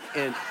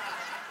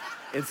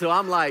 And so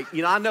I'm like,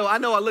 I know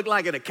I look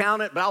like an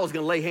accountant, but I was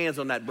going to lay hands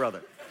on that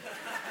brother.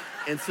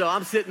 And so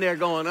I'm sitting there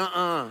going,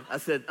 I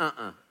said,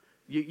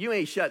 you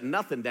ain't shutting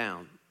nothing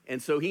down.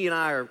 And so he and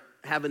I are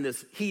having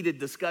this heated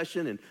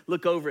discussion and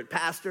look over at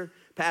Pastor.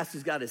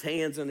 Pastor's got his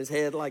hands on his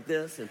head like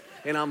this.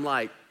 And I'm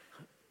like,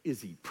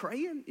 is he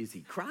praying? Is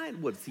he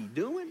crying? What's he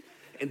doing?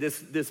 And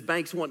this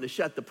bank's wanting to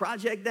shut the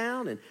project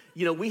down. And,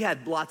 we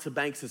had lots of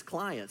banks as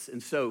clients.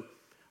 And so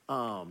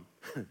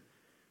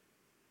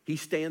he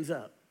stands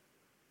up.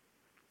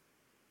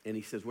 And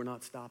he says, we're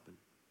not stopping.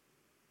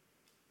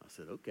 I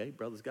said, okay,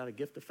 brother's got a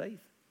gift of faith.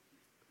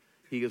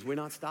 He goes, we're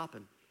not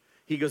stopping.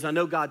 He goes, I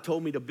know God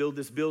told me to build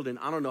this building.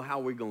 I don't know how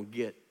we're going to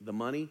get the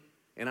money.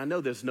 And I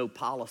know there's no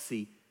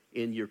policy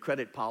in your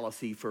credit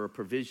policy for a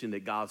provision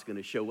that God's going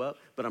to show up.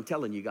 But I'm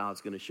telling you,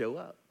 God's going to show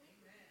up.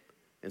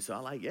 Amen. And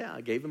so I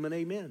gave him an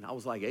amen. I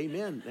was like,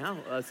 amen. Now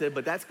I said,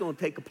 but that's going to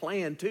take a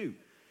plan too.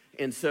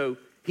 And so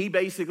he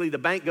basically, the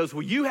bank goes,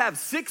 well, you have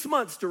 6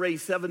 months to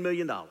raise $7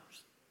 million.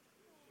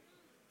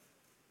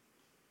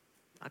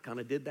 I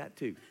kind of did that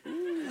too.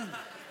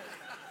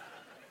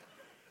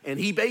 And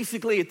he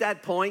basically, at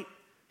that point,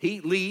 he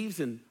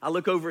leaves, and I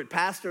look over at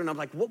Pastor, and I'm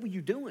like, what were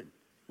you doing?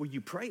 Were you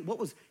praying?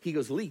 He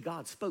goes, Lee,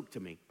 God spoke to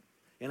me.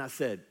 And I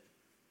said,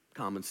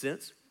 common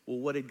sense. Well,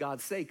 what did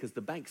God say? Because the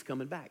bank's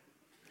coming back.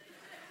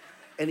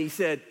 And he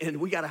said,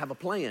 and we got to have a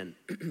plan.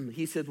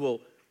 He said,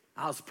 well,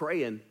 I was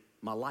praying,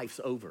 my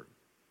life's over.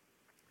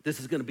 This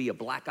is going to be a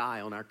black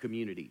eye on our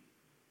community.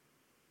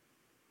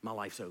 My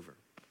life's over.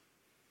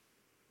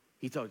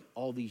 He thought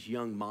all these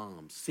young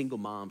moms, single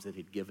moms that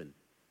had given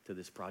to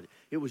this project.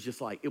 It was just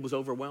like, it was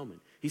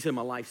overwhelming. He said,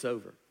 my life's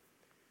over.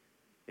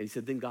 And he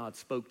said, then God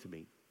spoke to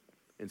me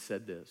and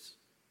said this.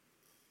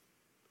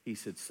 He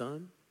said,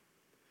 son,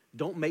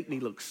 don't make me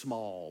look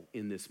small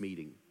in this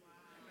meeting,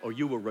 or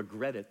you will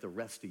regret it the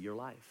rest of your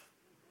life.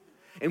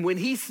 And when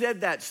he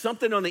said that,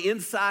 something on the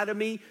inside of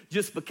me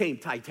just became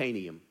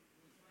titanium.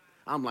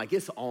 I'm like,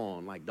 it's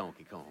on like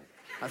Donkey Kong.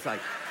 I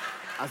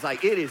was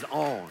like, it is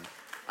on.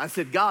 I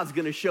said, God's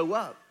gonna show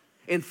up.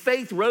 And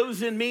faith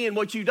rose in me, and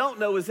what you don't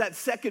know is that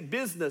second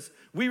business,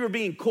 we were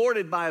being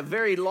courted by a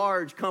very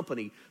large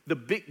company.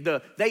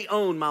 They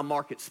owned my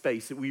market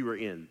space that we were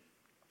in.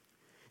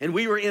 And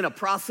we were in a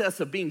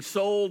process of being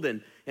sold,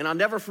 and I'll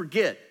never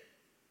forget,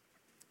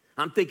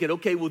 I'm thinking,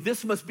 okay, well,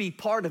 this must be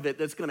part of it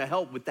that's gonna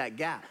help with that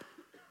gap.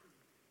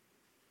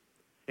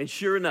 And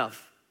sure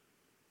enough,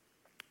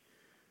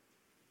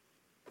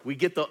 we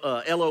get the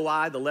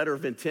LOI, the letter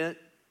of intent,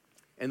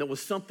 and there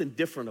was something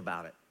different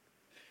about it.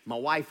 My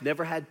wife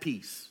never had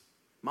peace.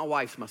 My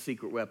wife's my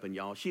secret weapon,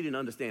 y'all. She didn't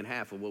understand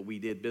half of what we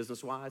did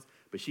business-wise,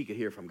 but she could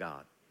hear from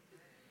God.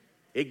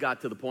 It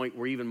got to the point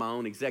where even my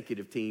own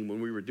executive team, when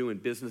we were doing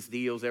business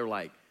deals, they were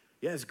like,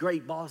 yeah, it's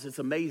great, boss. It's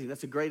amazing.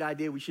 That's a great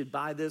idea. We should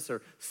buy this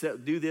or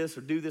do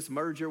this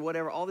merger,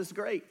 whatever. All this is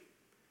great.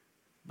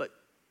 But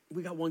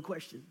we got one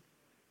question.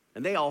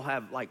 And they all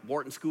have like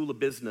Wharton School of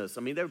Business.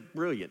 I mean, they're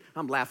brilliant.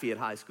 I'm Lafayette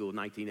High School,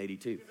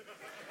 1982.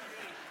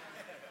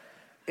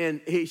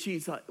 And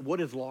she's like, what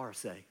does Laura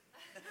say?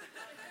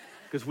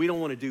 Because we don't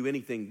want to do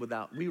anything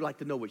without, we like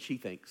to know what she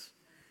thinks.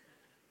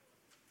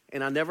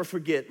 And I never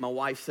forget my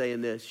wife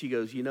saying this. She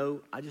goes, you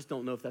know, I just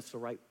don't know if that's the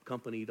right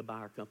company to buy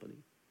our company.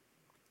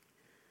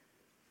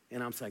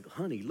 And I'm like,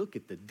 honey, look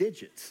at the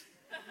digits.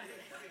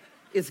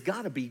 It's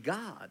got to be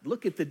God.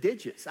 Look at the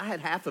digits. I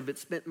had half of it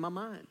spent in my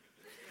mind.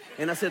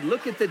 And I said,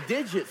 look at the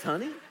digits,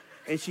 honey.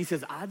 And she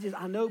says,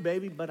 I know,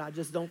 baby, but I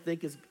just don't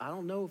think I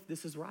don't know if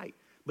this is right.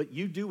 But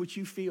you do what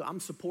you feel. I'm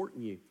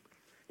supporting you.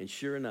 And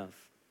sure enough,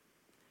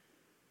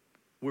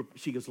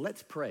 she goes,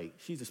 let's pray.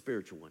 She's a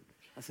spiritual one.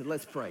 I said,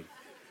 let's pray.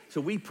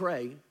 So we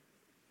pray,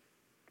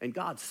 and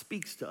God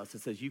speaks to us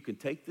and says, you can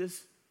take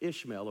this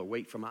Ishmael or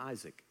wait for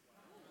Isaac.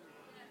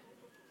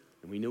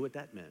 And we knew what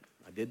that meant.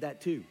 I did that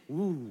too.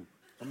 Ooh.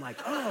 I'm like,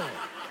 oh,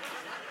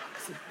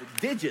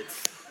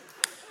 digits.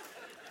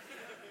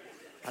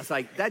 I was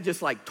like, that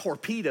just like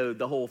torpedoed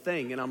the whole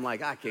thing. And I'm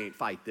like, I can't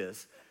fight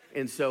this.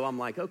 And so I'm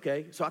like,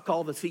 okay. So I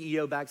called the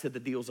CEO back, said the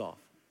deal's off.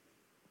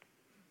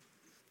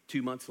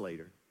 2 months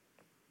later,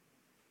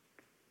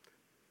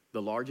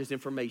 the largest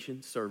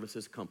information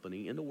services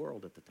company in the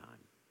world at the time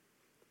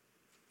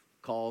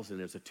calls, and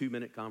there's a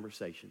 2-minute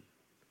conversation.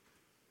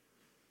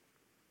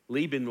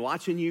 Lee, been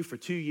watching you for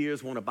 2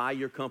 years, want to buy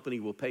your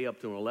company, we'll pay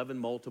up to an 11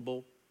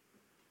 multiple.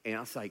 And I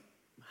was like,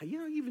 you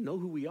don't even know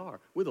who we are.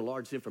 We're the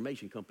largest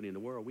information company in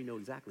the world. We know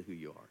exactly who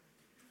you are.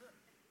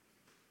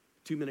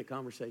 2-minute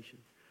conversation.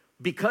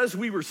 Because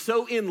we were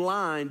so in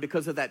line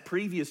because of that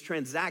previous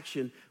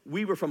transaction,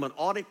 we were from an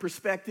audit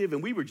perspective,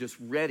 and we were just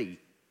ready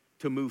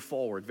to move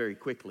forward very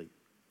quickly.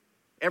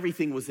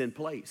 Everything was in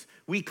place.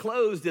 We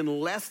closed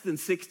in less than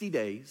 60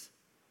 days,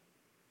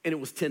 and it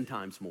was 10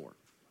 times more.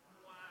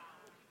 Wow.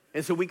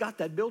 And so we got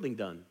that building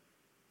done.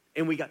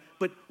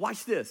 But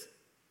watch this.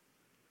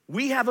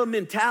 We have a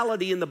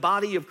mentality in the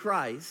body of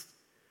Christ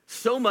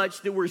so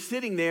much that we're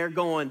sitting there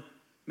going,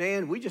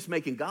 man, we're just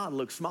making God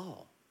look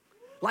small.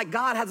 Like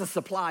God has a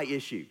supply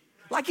issue.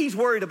 Like he's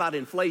worried about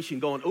inflation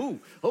going,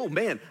 oh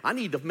man, I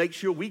need to make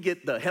sure we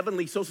get the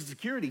heavenly Social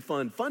Security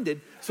fund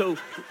funded. So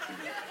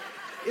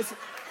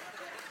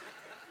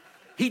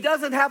he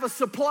doesn't have a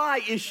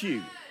supply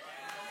issue.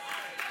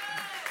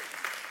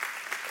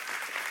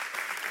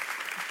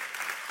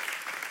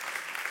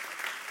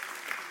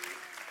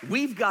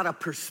 We've got a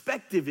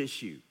perspective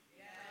issue.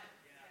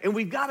 And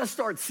we've got to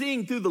start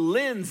seeing through the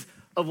lens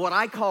of what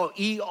I call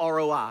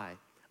EROI,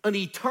 an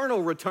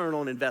eternal return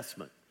on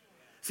investment.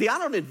 See, I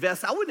wouldn't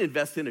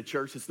invest in a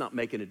church that's not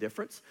making a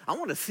difference. I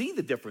want to see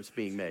the difference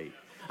being made.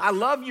 I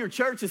love your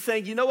church is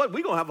saying, you know what,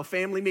 we're going to have a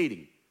family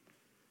meeting.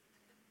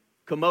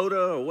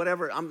 Komodo or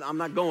whatever, I'm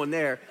not going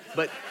there.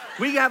 But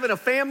we having a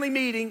family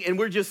meeting, and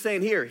we're just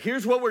saying,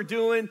 here's what we're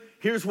doing.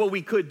 Here's what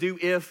we could do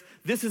if.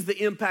 This is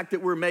the impact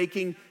that we're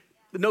making.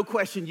 No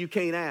question you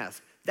can't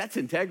ask. That's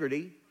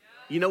integrity.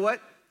 You know what?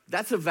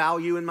 That's a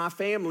value in my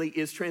family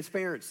is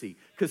transparency.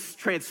 Because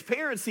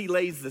transparency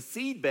lays the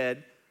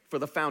seedbed for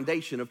the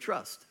foundation of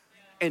trust.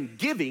 And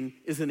giving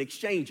is an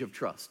exchange of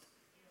trust.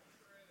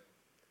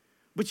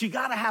 But you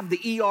got to have the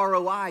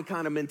EROI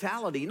kind of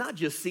mentality, not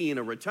just seeing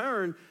a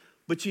return,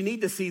 but you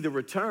need to see the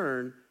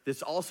return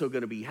that's also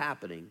going to be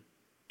happening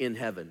in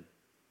heaven.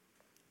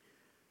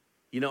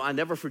 You know, I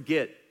never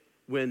forget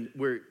when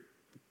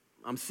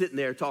I'm sitting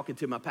there talking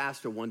to my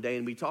pastor one day,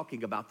 and we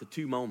talking about the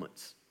 2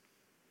 moments.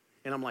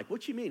 And I'm like,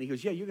 what you mean? He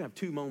goes, yeah, you're going to have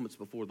 2 moments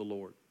before the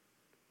Lord.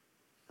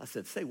 I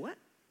said, say what?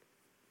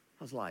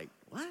 I was like,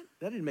 what?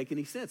 That didn't make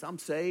any sense. I'm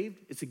saved.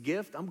 It's a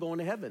gift. I'm going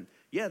to heaven.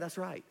 Yeah, that's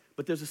right.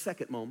 But there's a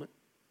second moment.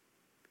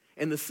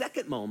 And the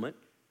second moment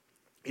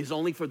is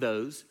only for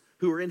those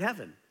who are in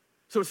heaven.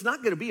 So it's not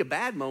going to be a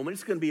bad moment.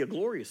 It's going to be a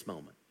glorious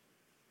moment.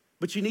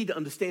 But you need to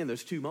understand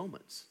there's 2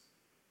 moments.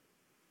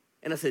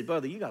 And I said,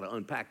 brother, you got to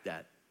unpack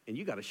that. And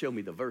you got to show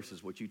me the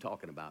verses, what you're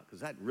talking about,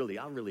 because I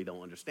really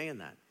don't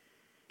understand that.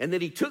 And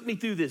then he took me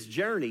through this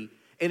journey.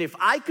 And if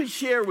I could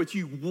share with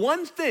you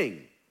one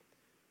thing,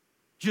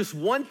 just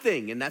one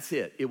thing, and that's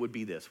it would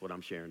be this, what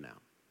I'm sharing now.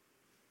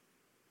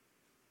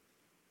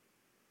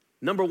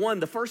 Number one,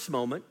 the first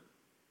moment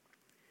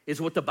is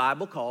what the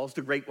Bible calls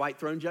the great white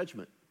throne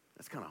judgment.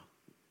 That's kind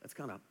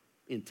of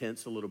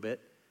intense a little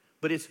bit.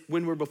 But it's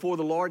when we're before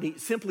the Lord,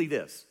 simply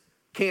this.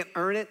 Can't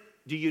earn it.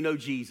 Do you know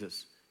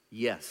Jesus?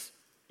 Yes.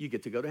 You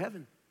get to go to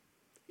heaven.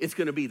 It's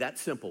going to be that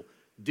simple.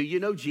 Do you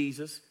know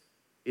Jesus?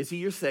 Is he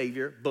your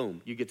Savior?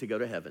 Boom, you get to go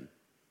to heaven.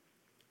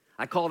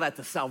 I call that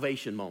the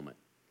salvation moment.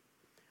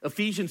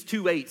 Ephesians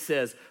 2:8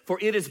 says, for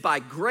it is by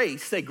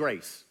grace, say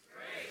grace.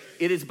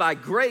 It is by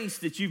grace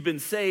that you've been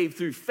saved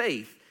through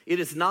faith. It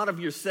is not of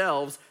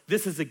yourselves.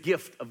 This is a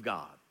gift of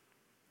God.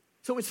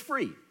 So it's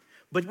free.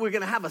 But we're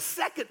going to have a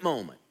second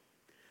moment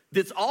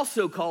that's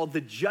also called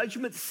the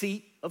judgment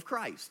seat of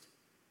Christ.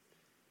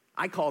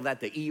 I call that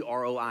the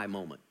EROI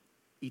moment,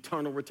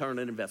 eternal return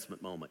on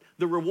investment moment,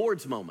 the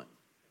rewards moment.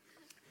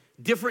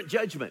 Different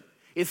judgment.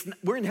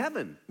 We're in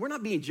heaven. We're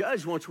not being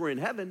judged once we're in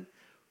heaven,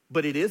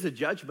 but it is a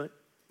judgment,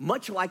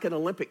 much like an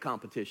Olympic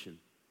competition.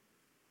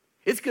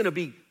 It's going to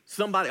be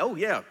somebody, oh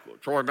yeah,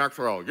 Troy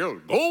Maxwell, you're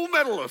gold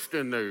medalist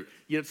in there.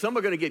 You know, some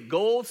are going to get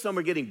gold, some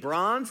are getting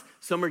bronze,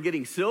 some are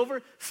getting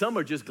silver, some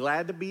are just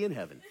glad to be in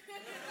heaven.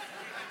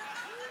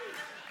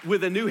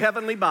 With a new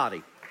heavenly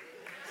body.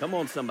 Come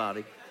on,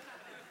 somebody.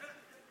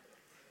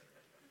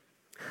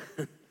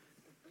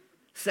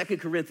 2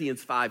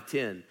 Corinthians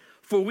 5:10.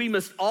 For we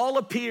must all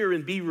appear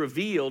and be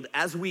revealed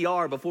as we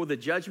are before the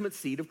judgment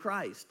seat of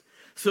Christ,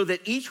 so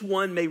that each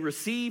one may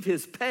receive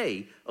his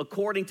pay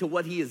according to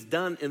what he has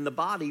done in the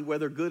body,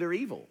 whether good or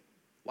evil.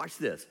 Watch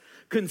this.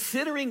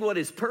 Considering what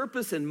his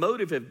purpose and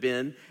motive have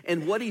been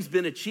and what he's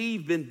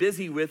been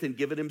busy with and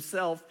given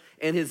himself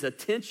and his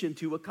attention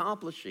to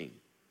accomplishing.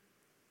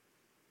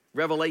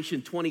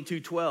 Revelation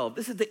 22:12.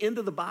 This is the end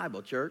of the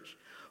Bible, church.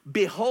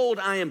 Behold,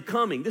 I am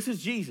coming. This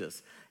is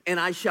Jesus. And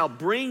I shall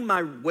bring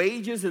my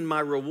wages and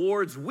my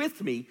rewards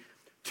with me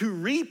to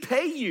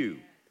repay you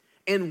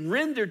and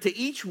render to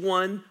each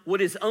one what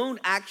his own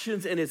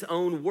actions and his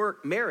own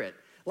work merit.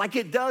 Like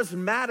it does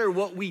matter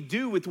what we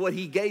do with what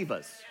he gave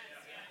us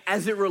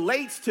as it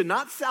relates to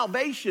not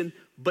salvation,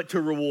 but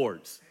to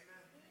rewards.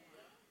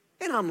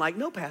 And I'm like,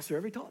 no pastor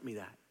ever taught me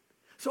that.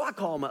 So I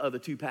called my other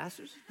two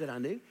pastors that I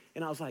knew,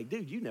 and I was like,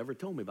 dude, you never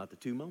told me about the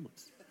two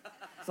moments.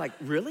 It's like,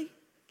 really?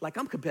 Like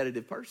I'm a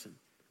competitive person.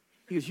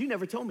 He goes, you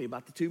never told me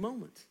about the two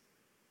moments.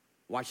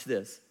 Watch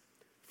this.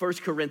 1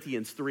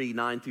 Corinthians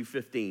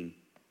 3:9-15.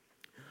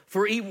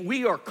 For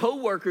we are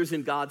co-workers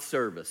in God's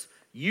service.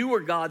 You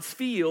are God's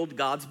field,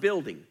 God's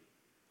building,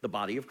 the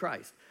body of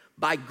Christ.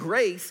 By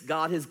grace,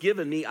 God has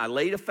given me, I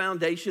laid a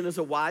foundation as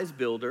a wise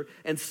builder,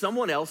 and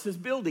someone else is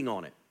building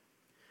on it.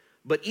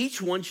 But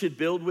each one should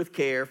build with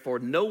care, for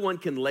no one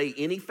can lay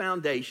any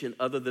foundation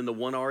other than the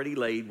one already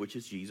laid, which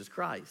is Jesus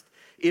Christ.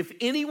 If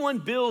anyone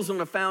builds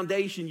on a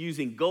foundation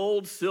using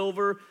gold,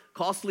 silver,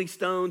 costly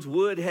stones,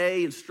 wood,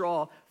 hay, and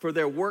straw, for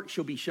their work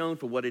shall be shown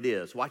for what it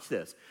is. Watch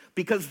this.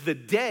 Because the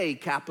day,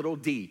 capital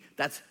D,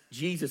 that's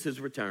Jesus'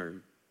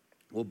 return,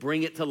 will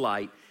bring it to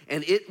light,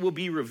 and it will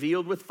be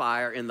revealed with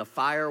fire, and the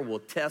fire will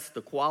test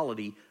the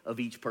quality of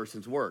each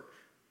person's work.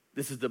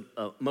 This is the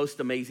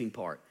most amazing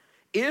part.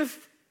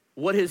 If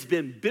what has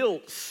been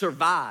built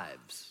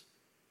survives,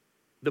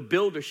 the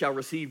builder shall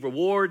receive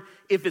reward.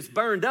 If it's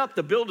burned up,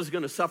 the builder's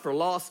going to suffer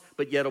loss,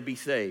 but yet will be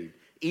saved,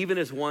 even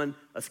as one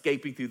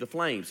escaping through the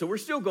flames. So we're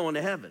still going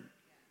to heaven.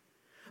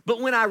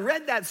 But when I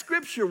read that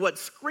scripture, what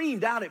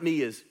screamed out at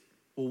me is,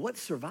 well, what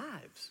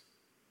survives?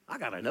 I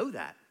got to know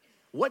that.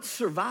 What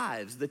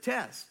survives the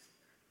test?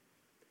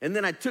 And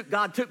then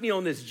God took me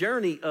on this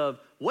journey of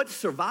what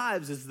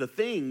survives is the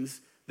things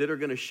that are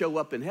going to show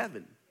up in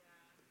heaven.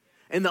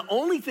 And the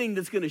only thing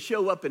that's going to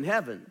show up in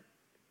heaven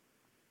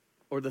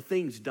are the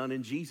things done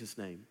in Jesus'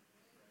 name.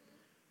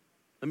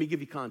 Let me give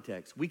you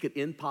context. We could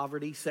end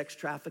poverty, sex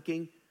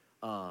trafficking,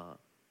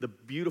 the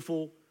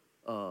beautiful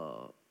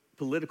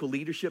political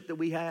leadership that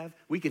we have.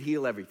 We could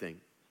heal everything.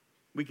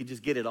 We could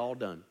just get it all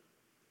done.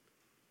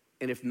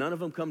 And if none of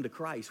them come to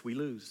Christ, we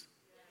lose.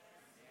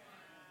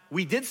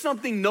 We did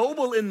something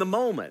noble in the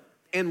moment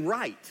and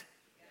right.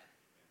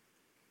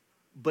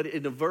 But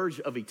in the verge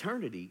of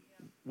eternity,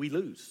 we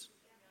lose.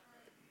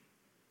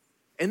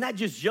 And that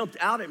just jumped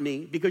out at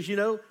me because, you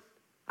know,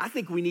 I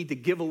think we need to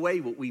give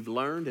away what we've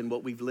learned and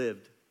what we've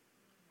lived.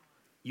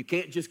 You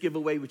can't just give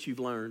away what you've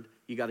learned.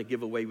 You got to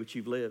give away what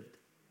you've lived.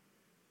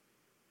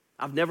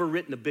 I've never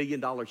written $1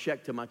 billion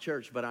check to my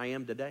church, but I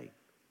am today.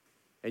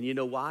 And you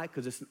know why?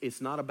 Because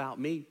it's not about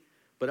me,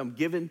 but I'm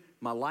giving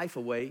my life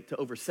away to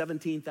over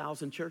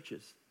 17,000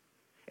 churches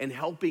and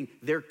helping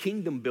their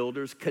kingdom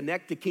builders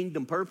connect to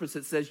kingdom purpose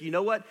that says, you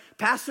know what?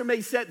 Pastor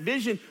may set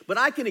vision, but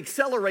I can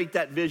accelerate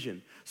that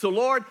vision. So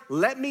Lord,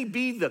 let me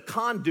be the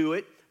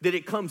conduit that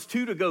it comes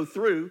to go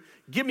through.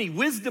 Give me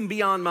wisdom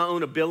beyond my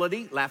own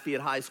ability,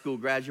 Lafayette High School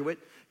graduate.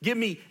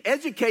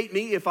 Educate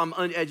me if I'm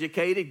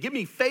uneducated. Give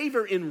me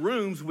favor in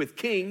rooms with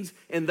kings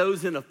and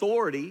those in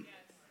authority.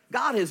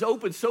 God has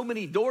opened so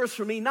many doors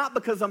for me, not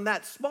because I'm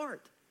that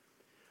smart,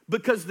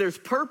 because there's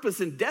purpose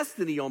and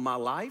destiny on my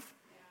life.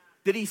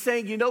 That he's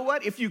saying, you know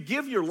what? If you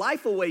give your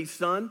life away,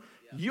 son,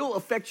 you'll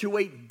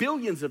effectuate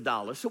billions of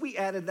dollars. So we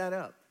added that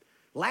up.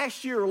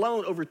 Last year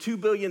alone, over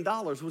 $2 billion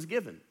was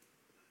given.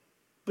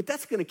 But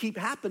that's going to keep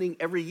happening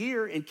every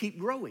year and keep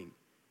growing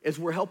as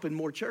we're helping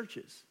more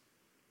churches.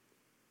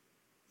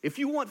 If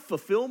you want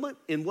fulfillment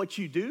in what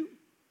you do,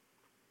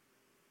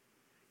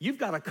 you've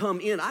got to come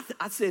in.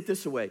 I say it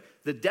this way.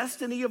 The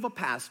destiny of a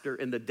pastor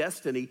and the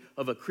destiny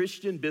of a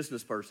Christian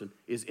business person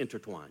is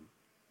intertwined.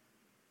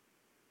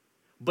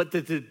 But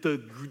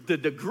the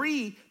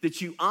degree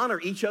that you honor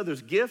each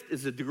other's gift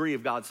is the degree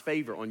of God's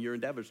favor on your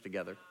endeavors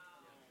together.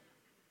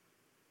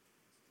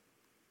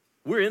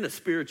 We're in a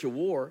spiritual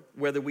war,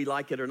 whether we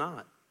like it or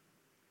not.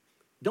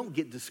 Don't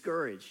get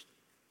discouraged.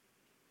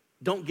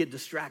 Don't get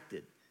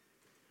distracted.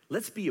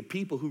 Let's be a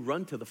people who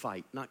run to the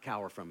fight, not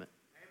cower from it.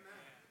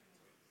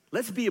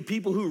 Let's be a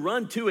people who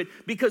run to it,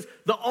 because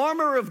the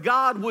armor of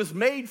God was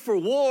made for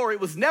war. It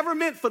was never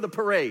meant for the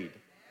parade.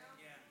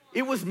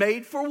 It was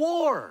made for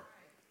war.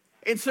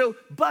 And so,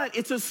 but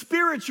it's a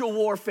spiritual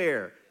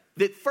warfare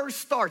that first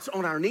starts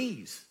on our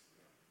knees.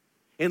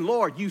 And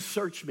Lord, you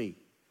search me,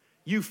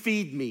 you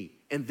feed me,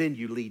 and then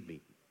you lead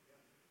me.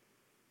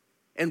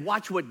 And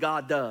watch what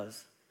God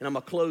does. And I'm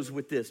going to close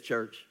with this,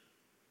 church.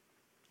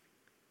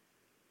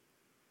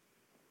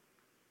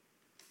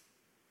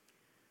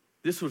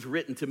 This was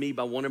written to me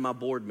by one of my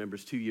board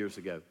members 2 years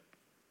ago.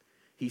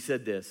 He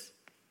said this.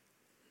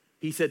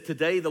 He said,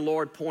 today the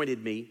Lord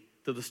pointed me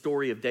to the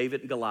story of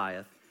David and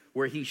Goliath,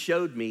 where he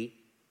showed me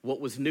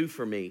what was new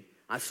for me.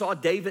 I saw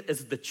David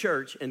as the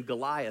church and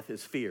Goliath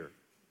as fear.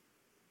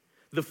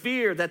 The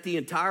fear that the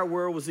entire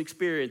world was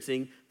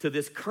experiencing to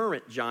this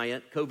current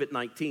giant,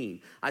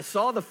 COVID-19. I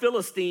saw the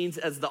Philistines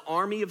as the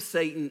army of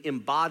Satan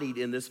embodied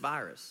in this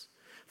virus.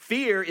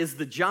 Fear is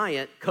the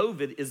giant,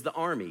 COVID is the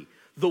army.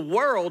 The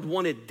world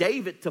wanted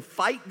David to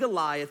fight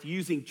Goliath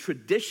using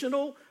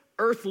traditional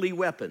earthly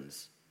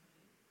weapons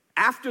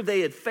after they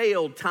had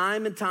failed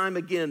time and time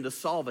again to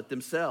solve it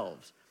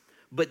themselves.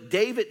 But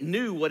David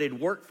knew what had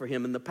worked for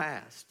him in the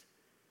past.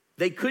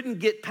 They couldn't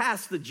get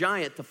past the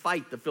giant to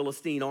fight the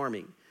Philistine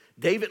army.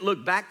 David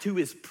looked back to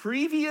his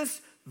previous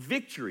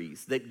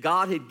victories that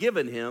God had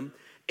given him,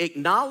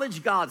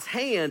 acknowledged God's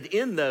hand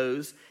in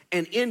those,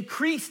 and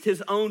increased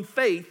his own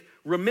faith,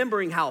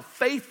 remembering how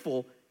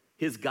faithful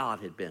his God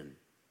had been.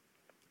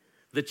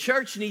 The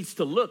church needs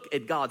to look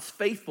at God's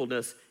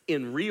faithfulness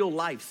in real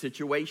life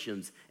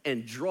situations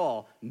and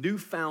draw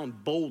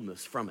newfound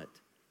boldness from it.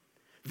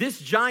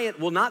 This giant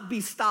will not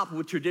be stopped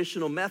with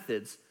traditional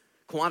methods,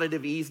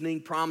 quantitative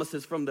easing,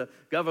 promises from the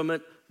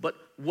government, but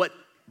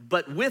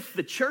with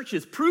the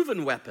church's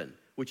proven weapon,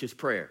 which is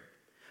prayer.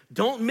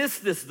 Don't miss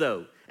this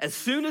though. As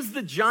soon as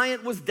the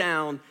giant was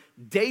down,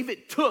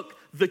 David took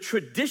the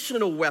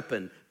traditional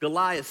weapon,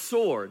 Goliath's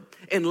sword,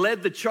 and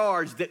led the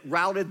charge that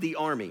routed the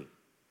army.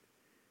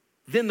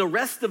 Then the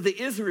rest of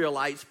the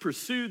Israelites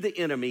pursued the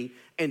enemy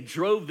and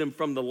drove them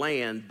from the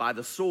land by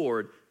the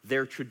sword,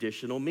 their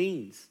traditional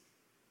means.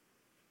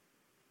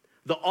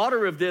 The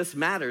order of this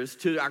matters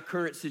to our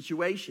current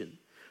situation.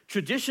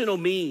 Traditional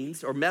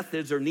means or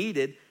methods are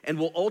needed and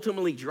will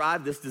ultimately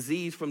drive this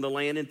disease from the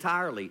land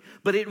entirely.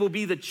 But it will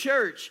be the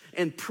church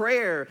and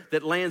prayer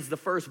that lands the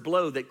first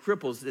blow that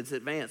cripples its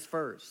advance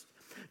first.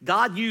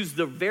 God used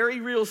the very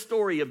real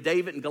story of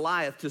David and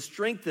Goliath to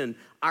strengthen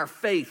our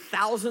faith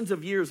thousands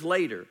of years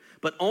later,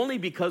 but only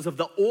because of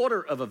the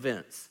order of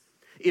events.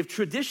 If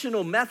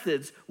traditional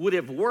methods would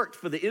have worked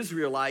for the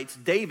Israelites,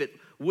 David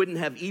wouldn't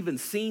have even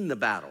seen the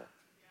battle.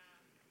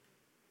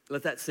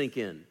 Let that sink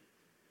in.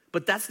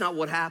 But that's not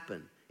what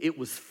happened. It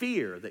was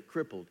fear that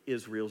crippled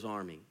Israel's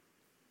army.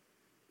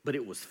 But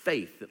it was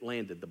faith that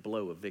landed the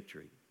blow of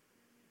victory.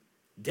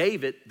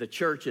 David, the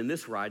church in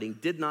this writing,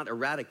 did not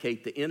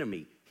eradicate the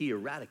enemy. He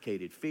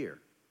eradicated fear.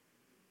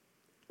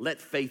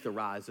 Let faith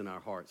arise in our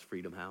hearts,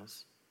 Freedom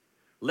House.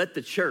 Let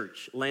the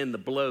church land the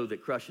blow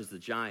that crushes the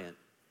giant,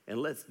 and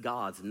let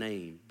God's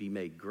name be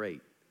made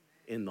great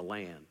in the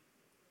land.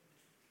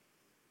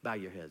 Bow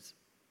your heads.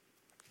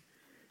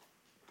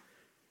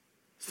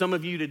 Some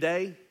of you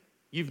today,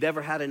 you've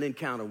never had an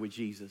encounter with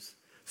Jesus.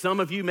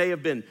 Some of you may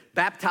have been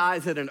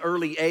baptized at an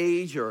early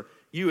age, or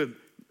you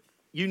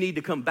need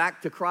to come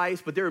back to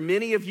Christ, but there are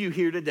many of you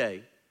here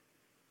today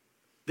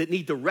that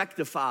need to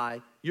rectify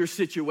your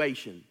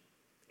situation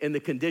and the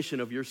condition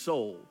of your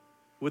soul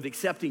with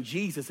accepting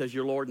Jesus as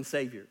your Lord and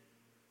Savior.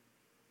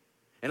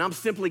 And I'm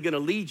simply going to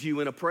lead you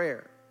in a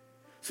prayer.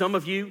 Some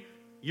of you,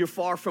 you're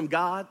far from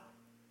God.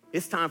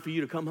 It's time for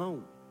you to come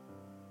home.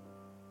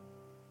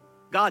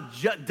 God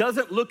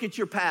doesn't look at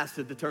your past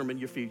to determine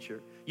your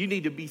future. You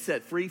need to be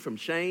set free from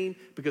shame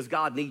because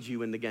God needs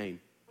you in the game.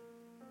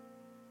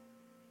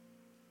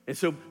 And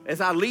so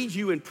as I lead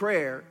you in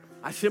prayer,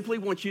 I simply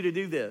want you to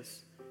do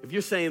this. If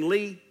you're saying,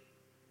 Lee,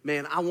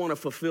 man, I want to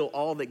fulfill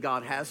all that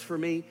God has for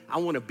me. I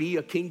want to be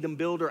a kingdom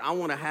builder. I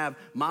want to have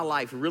my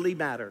life really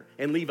matter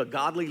and leave a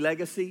godly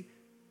legacy.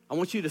 I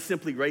want you to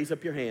simply raise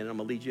up your hand. I'm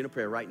going to lead you in a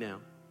prayer right now.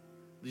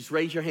 Just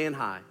raise your hand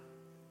high.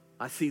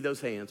 I see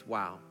those hands.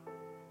 Wow.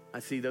 I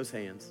see those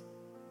hands.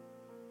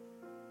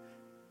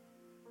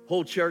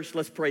 Whole church,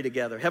 let's pray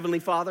together. Heavenly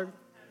Father,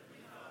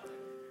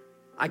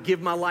 I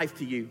give my life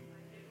to you.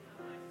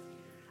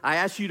 I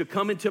ask you to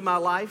come into my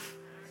life.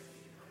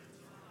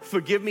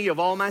 Forgive me of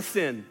all my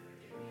sin.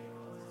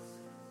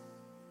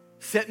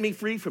 Set me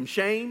free from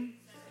shame.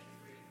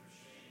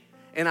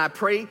 And I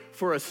pray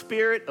for a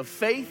spirit of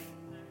faith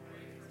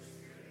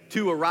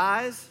to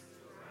arise,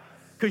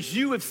 because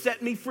you have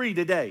set me free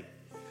today.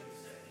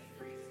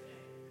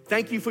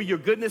 Thank you for your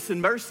goodness and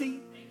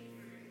mercy.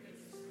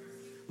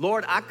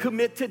 Lord, I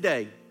commit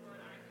today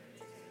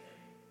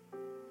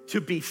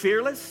to be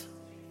fearless,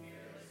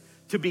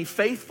 to be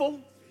faithful,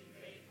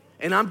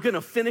 and I'm going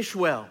to finish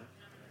well.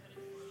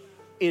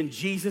 In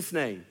Jesus'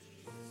 name.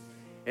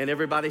 And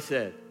everybody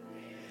said,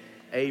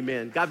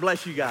 amen. God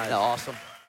bless you guys. Awesome.